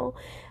tunnel.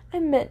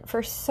 I'm meant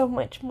for so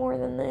much more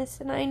than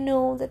this, and I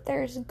know that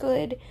there's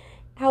good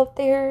out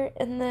there,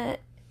 and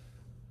that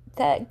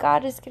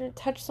God is going to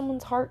touch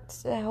someone's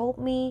hearts to help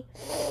me,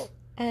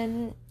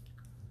 and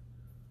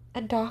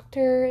a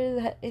doctor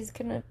that is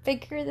going to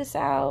figure this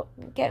out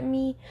and get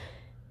me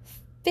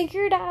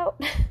figured out.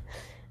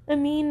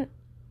 There's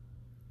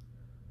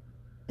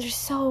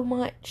so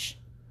much.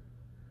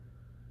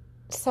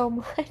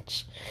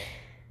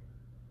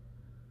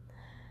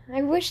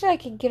 I wish that I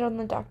could get on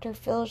the Dr.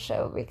 Phil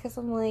show, because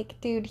I'm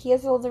dude, he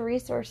has all the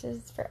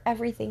resources for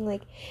everything.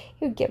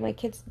 He would get my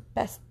kids the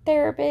best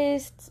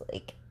therapists.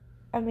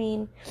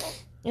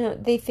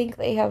 They think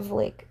they have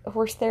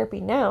horse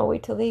therapy now.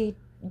 Wait till they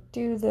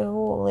do the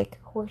whole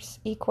horse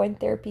equine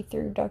therapy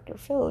through Dr.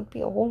 Phil. It'd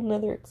be a whole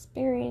nother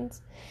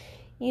experience,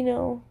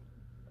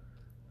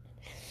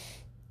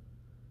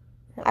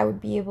 I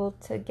would be able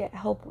to get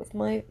help with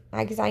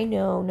because I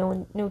know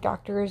no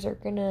doctors are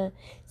gonna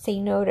say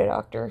no to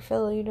Dr.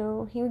 Phil, you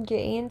know. He would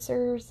get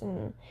answers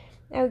and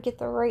I would get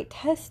the right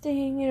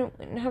testing and I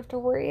wouldn't have to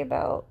worry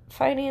about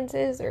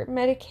finances or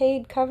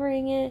Medicaid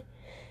covering it.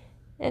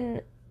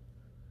 And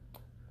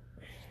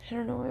I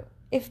don't know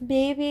if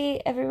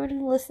maybe everyone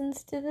who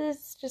listens to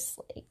this just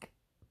like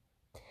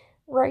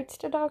writes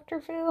to Dr.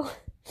 Phil.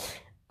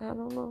 I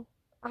don't know.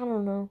 I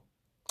don't know.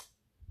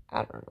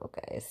 I don't know,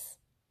 guys.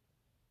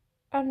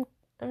 I'm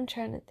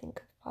trying to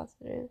think of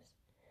positives.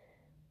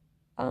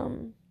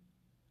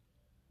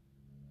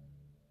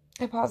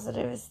 A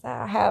positive is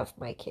that I have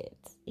my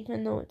kids,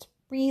 even though it's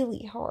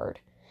really hard.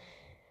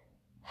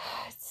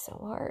 It's so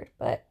hard,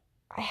 but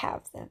I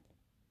have them.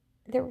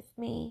 They're with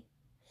me.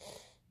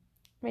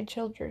 My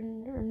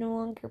children are no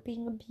longer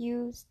being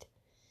abused,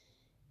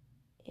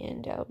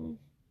 and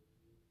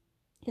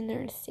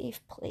they're in a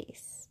safe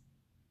place,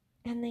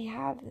 and they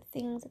have the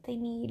things that they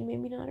need.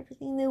 Maybe not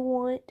everything they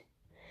want,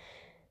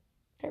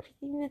 but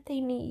everything that they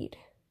need.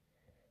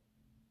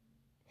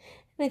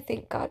 And I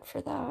thank God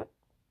for that.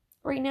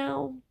 Right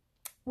now,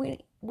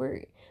 we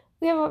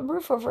have a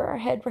roof over our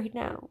head right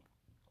now.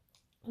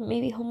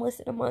 Maybe homeless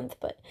in a month,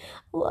 but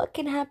a lot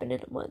can happen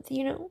in a month,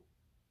 you know?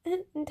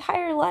 And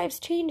entire lives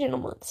change in a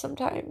month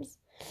sometimes.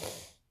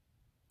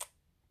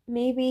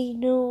 Maybe, you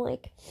know,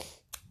 like,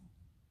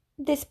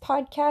 this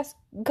podcast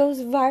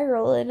goes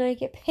viral and I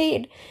get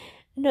paid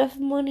enough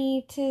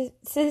money to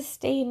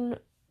sustain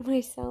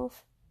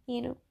myself,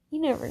 you know? You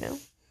never know.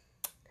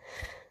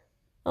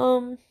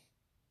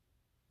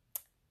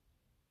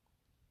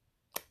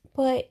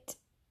 But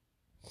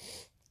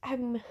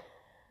I'm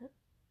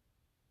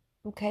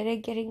kind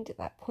of getting to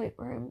that point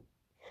where I'm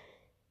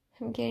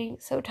getting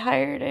so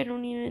tired I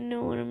don't even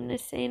know what I'm gonna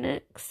say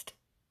next.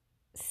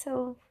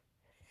 So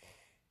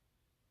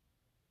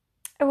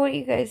I want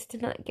you guys to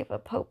not give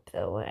up hope,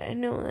 though. I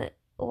know that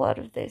a lot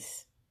of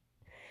this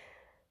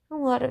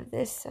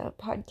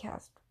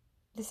podcast,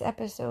 this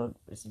episode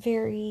was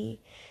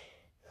very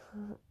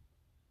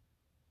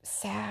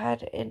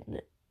sad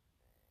and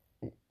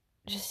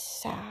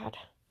just sad.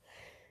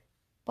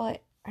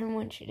 But I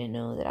want you to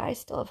know that I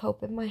still have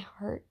hope in my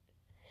heart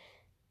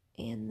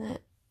and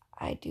that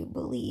I do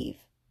believe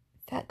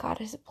that God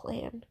has a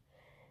plan.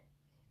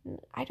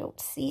 I don't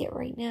see it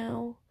right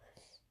now,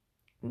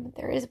 but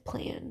there is a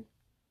plan.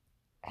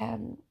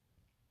 And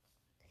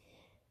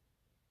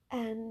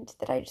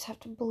that I just have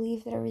to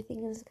believe that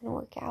everything is going to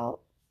work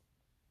out.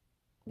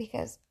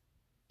 Because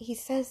he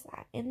says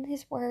that in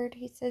his word.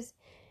 He says,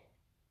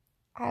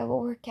 I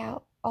will work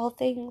out all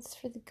things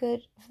for the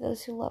good of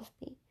those who love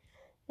me.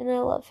 And I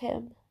love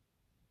him.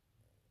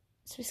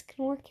 So he's going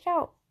to work it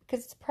out.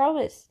 Because it's a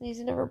promise. And he's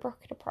never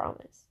broken a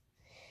promise.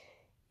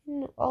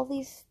 In all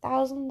these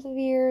thousands of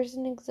years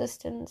in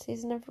existence,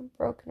 he's never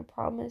broken a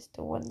promise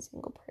to one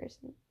single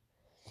person.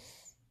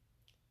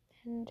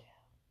 And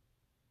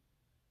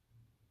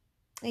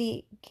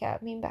he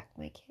got me back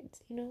my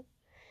kids, you know?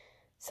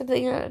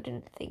 Something I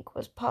didn't think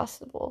was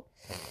possible.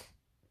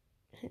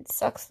 It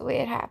sucks the way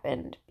it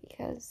happened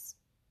because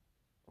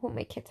what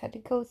my kids had to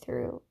go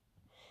through.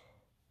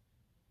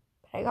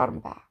 But I got them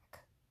back.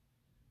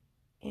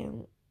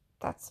 And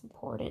that's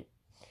important.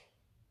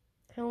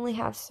 I only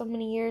have so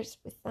many years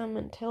with them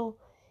until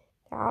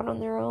they're out on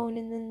their own,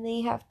 and then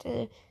they have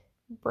to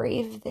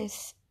brave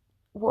this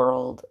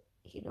world,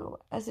 you know,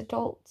 as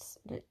adults.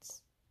 And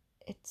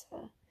it's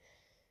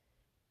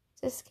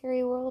a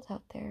scary world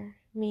out there.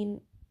 I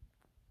mean,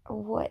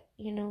 what,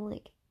 you know,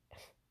 like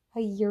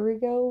a year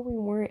ago we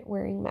weren't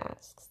wearing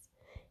masks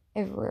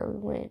everywhere we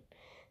went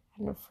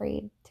and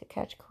afraid to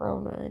catch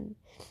corona, and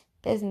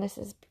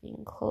businesses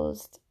being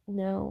closed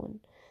now, and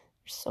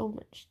there's so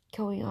much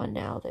going on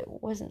now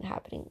that wasn't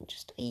happening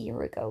just a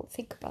year ago.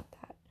 Think about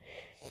that.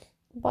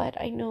 But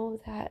I know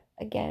that,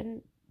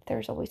 again,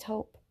 there's always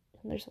hope,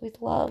 and there's always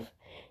love,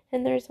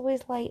 and there's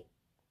always light.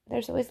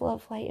 There's always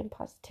love, light, and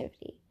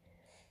positivity.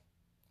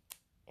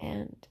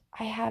 And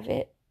I have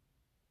it.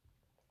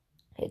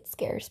 It's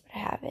scarce, but I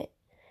have it.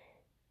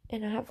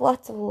 And I have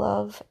lots of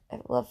love. I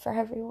have love for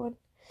everyone.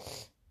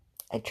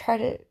 I try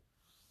to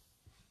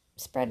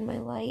spread my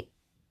light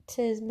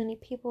to as many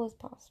people as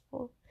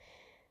possible.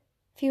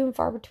 Few and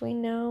far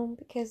between now,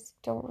 because I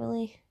don't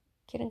really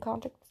get in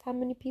contact with that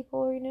many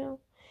people right now.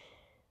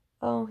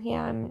 Oh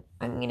yeah, I'm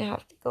gonna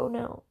have to go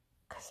now,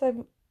 cause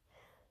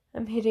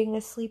I'm hitting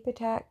a sleep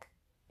attack,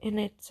 and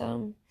it's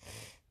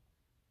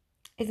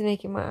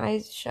making my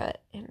eyes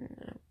shut, and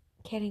I'm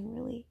getting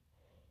really,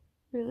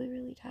 really,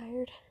 really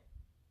tired.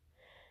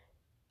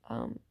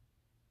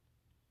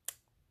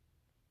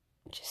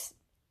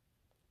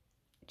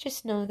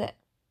 Just know that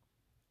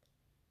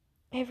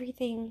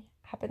everything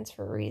happens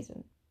for a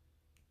reason.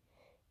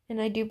 And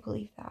I do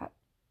believe that.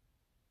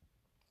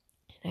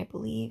 And I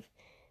believe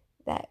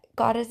that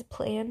God has a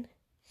plan,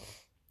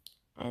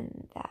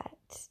 and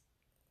that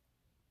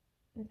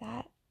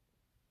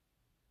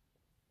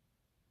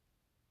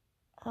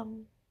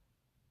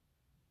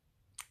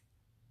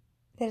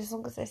as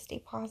long as I stay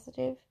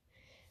positive.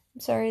 I'm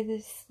sorry,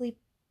 this sleep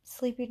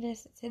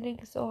sleepiness is hitting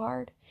so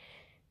hard.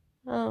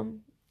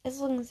 As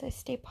long as I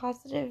stay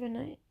positive and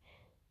I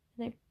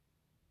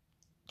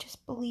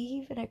just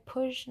believe and I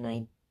push and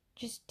I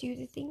just do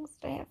the things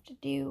that I have to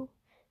do,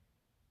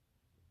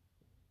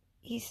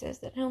 he says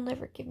that he'll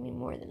never give me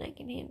more than I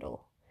can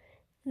handle.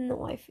 And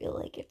though I feel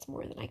like it's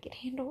more than I can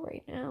handle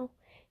right now,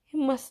 it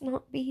must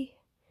not be,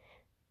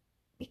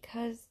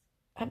 because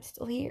I'm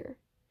still here.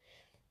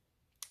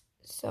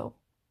 So,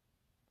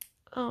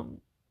 I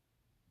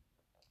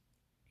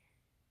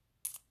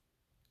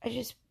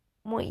just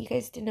want you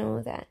guys to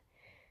know that,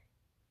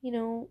 I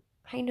know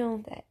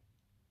that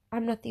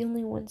I'm not the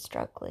only one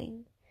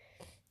struggling.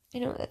 I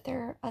know that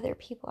there are other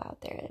people out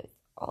there with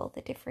all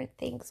the different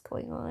things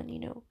going on,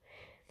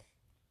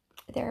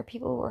 There are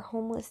people who are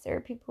homeless, there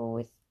are people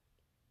with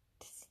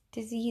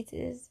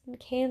diseases and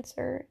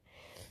cancer.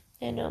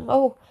 And,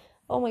 oh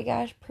my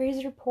gosh,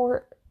 praise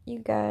report, you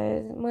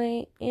guys.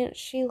 My Aunt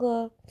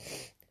Sheila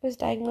was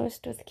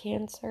diagnosed with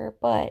cancer,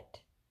 but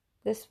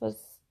this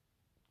was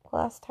the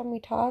last time we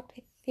talked.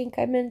 I think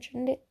I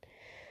mentioned it.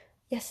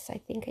 Yes, I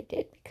think I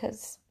did,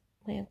 because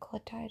my uncle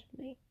had died.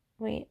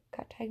 My aunt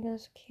got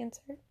diagnosed with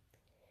cancer.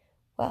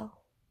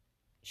 Well,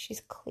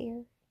 she's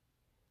clear.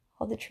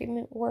 All the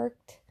treatment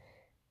worked,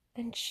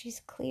 and she's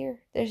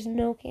clear. There's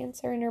no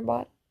cancer in her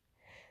body.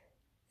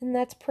 And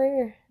that's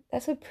prayer.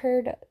 That's what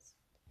prayer does.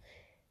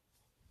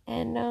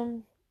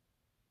 And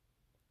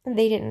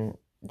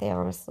they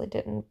honestly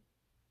didn't.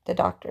 The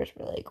doctors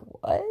were like,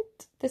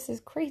 what? This is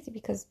crazy,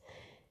 because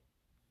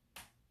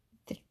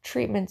the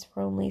treatments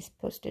were only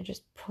supposed to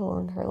just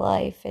prolong her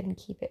life and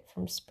keep it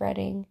from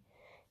spreading.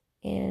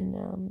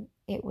 And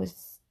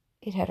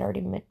it had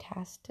already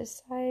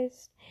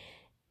metastasized.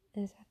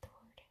 Is that the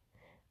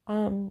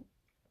word?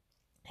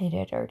 It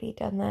had already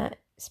done that,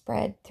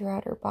 spread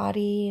throughout her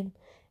body. And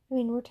I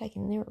mean, we're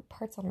talking, there were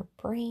parts on her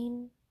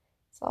brain.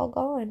 It's all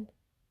gone.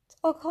 It's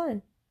all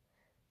gone.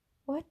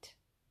 What?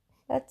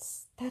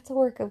 That's a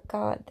work of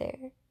God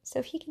there. So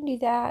if he can do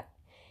that,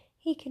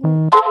 he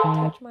can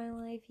touch my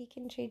life. He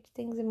can change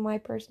things in my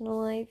personal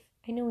life.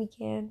 I know he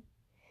can.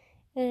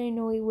 And I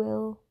know he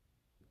will.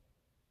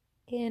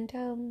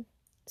 And,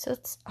 so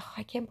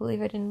I can't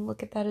believe I didn't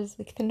look at that as,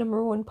 like, the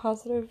number one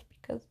positive,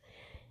 because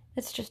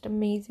it's just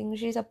amazing.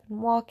 She's up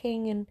and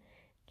walking, and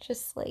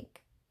just,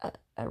 like,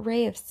 a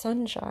ray of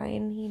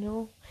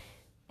sunshine,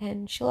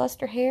 And she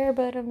lost her hair,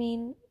 but, I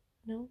mean,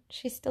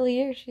 she's still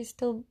here. She's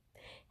still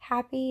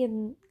happy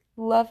and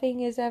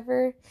loving as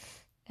ever.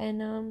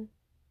 And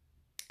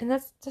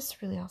that's just a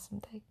really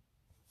awesome thing.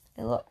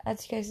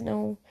 As you guys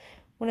know,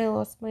 when I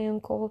lost my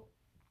uncle,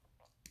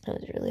 it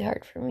was really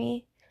hard for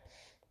me.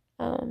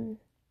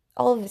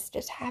 All of this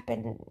just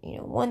happened,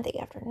 one thing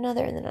after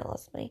another, and then I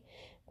lost my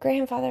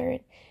grandfather,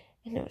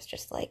 and it was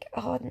just like,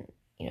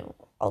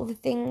 all the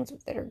things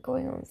that are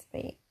going on with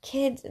my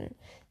kids, and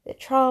the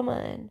trauma,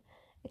 and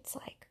it's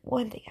like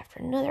one thing after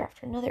another,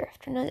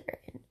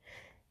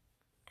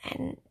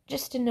 and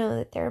just to know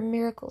that there are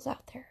miracles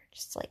out there,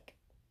 just like,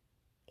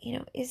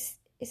 is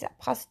that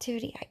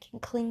positivity I can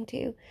cling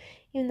to,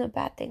 even though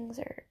bad things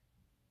are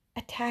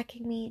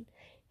attacking me, and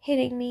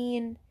hitting me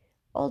in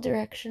all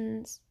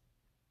directions.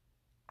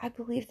 I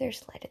believe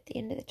there's light at the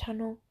end of the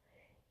tunnel.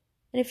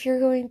 And if you're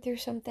going through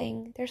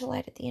something, there's a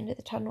light at the end of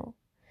the tunnel.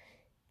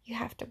 You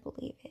have to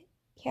believe it.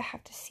 You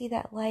have to see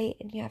that light,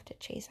 and you have to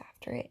chase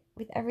after it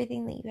with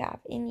everything that you have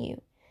in you.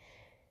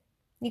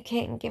 You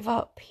can't give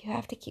up. You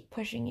have to keep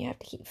pushing. You have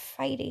to keep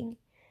fighting.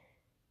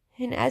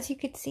 And as you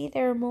could see,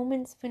 there are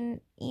moments when,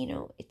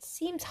 it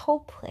seems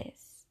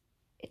hopeless.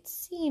 It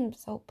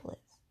seems hopeless.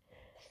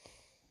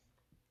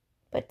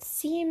 But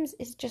seems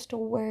is just a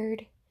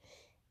word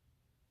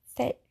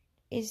that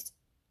is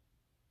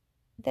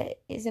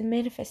a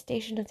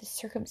manifestation of the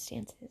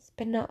circumstances,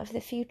 but not of the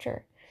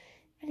future.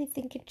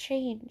 Anything can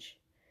change.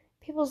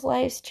 People's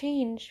lives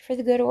change for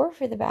the good or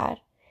for the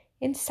bad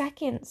in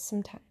seconds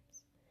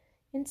sometimes.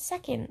 In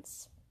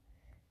seconds.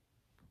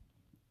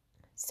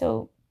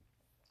 So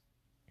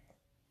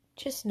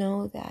just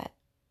know that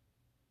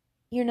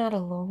you're not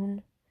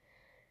alone.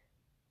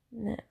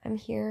 And that I'm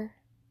here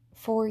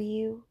for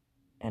you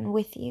and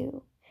with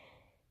you.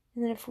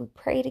 And that if we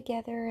pray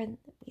together, and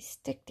we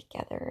stick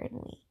together,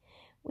 and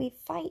we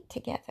fight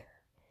together,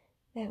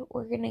 that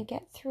we're going to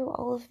get through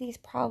all of these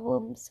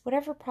problems.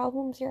 Whatever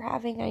problems you're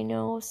having, I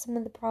know some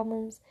of the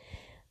problems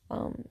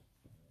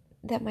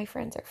that my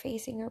friends are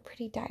facing are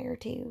pretty dire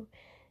too.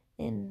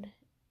 And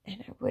I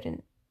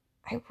wouldn't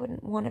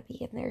want to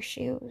be in their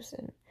shoes,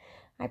 and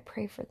I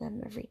pray for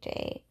them every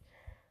day.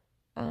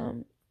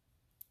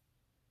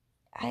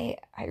 I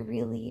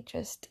really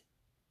just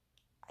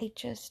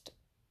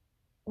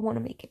want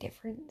to make a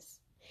difference.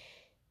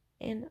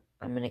 And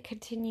I'm going to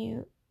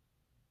continue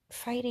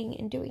fighting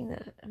and doing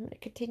that. I'm going to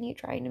continue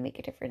trying to make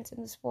a difference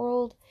in this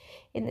world,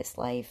 in this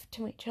life,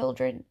 to my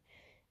children.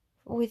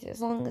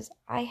 As long as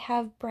I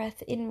have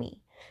breath in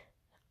me,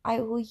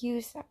 I will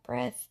use that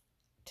breath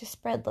to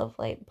spread love,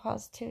 light, and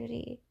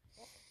positivity.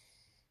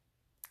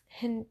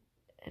 And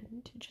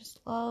to just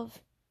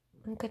love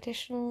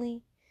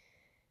unconditionally.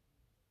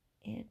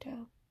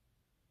 And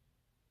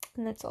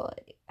And that's all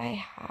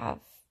I have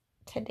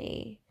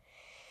today.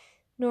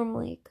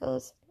 Normally it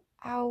goes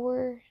an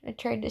hour. I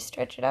tried to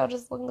stretch it out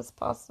as long as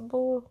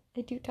possible.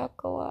 I do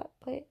talk a lot,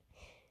 but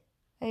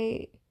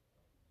I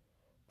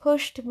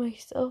pushed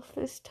myself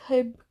this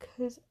time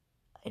because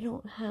I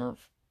don't have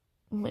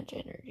much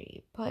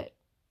energy. But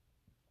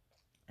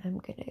I'm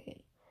gonna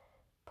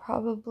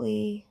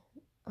probably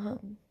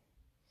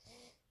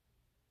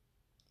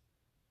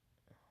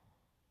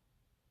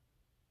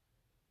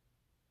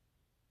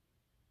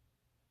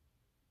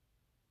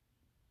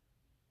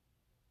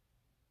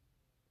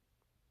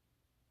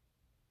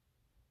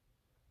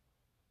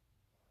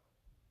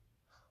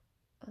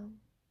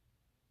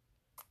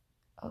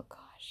oh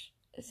gosh,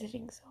 it's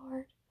hitting so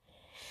hard.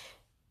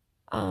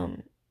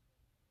 I'm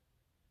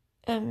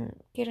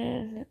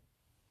gonna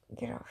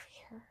get off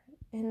here,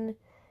 and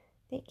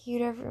thank you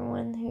to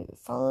everyone who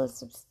follows,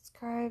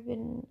 subscribe,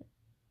 and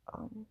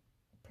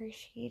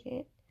appreciate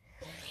it.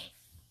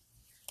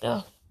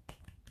 Oh,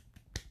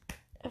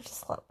 I have to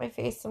slap my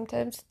face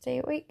sometimes to stay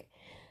awake.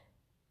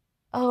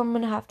 Oh, I'm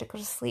gonna have to go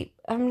to sleep.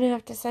 I'm gonna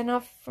have to sign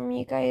off from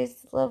you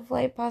guys. Love,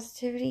 light,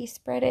 positivity,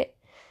 spread it.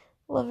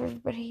 Love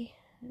everybody,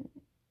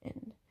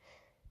 and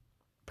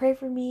pray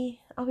for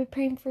me. I'll be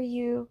praying for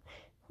you.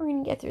 We're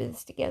gonna get through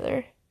this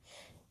together.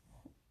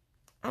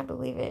 I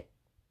believe it.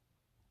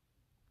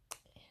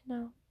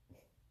 No.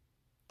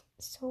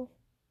 So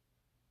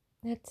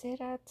that's it.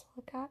 That's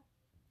all I got.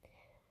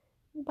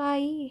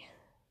 Bye.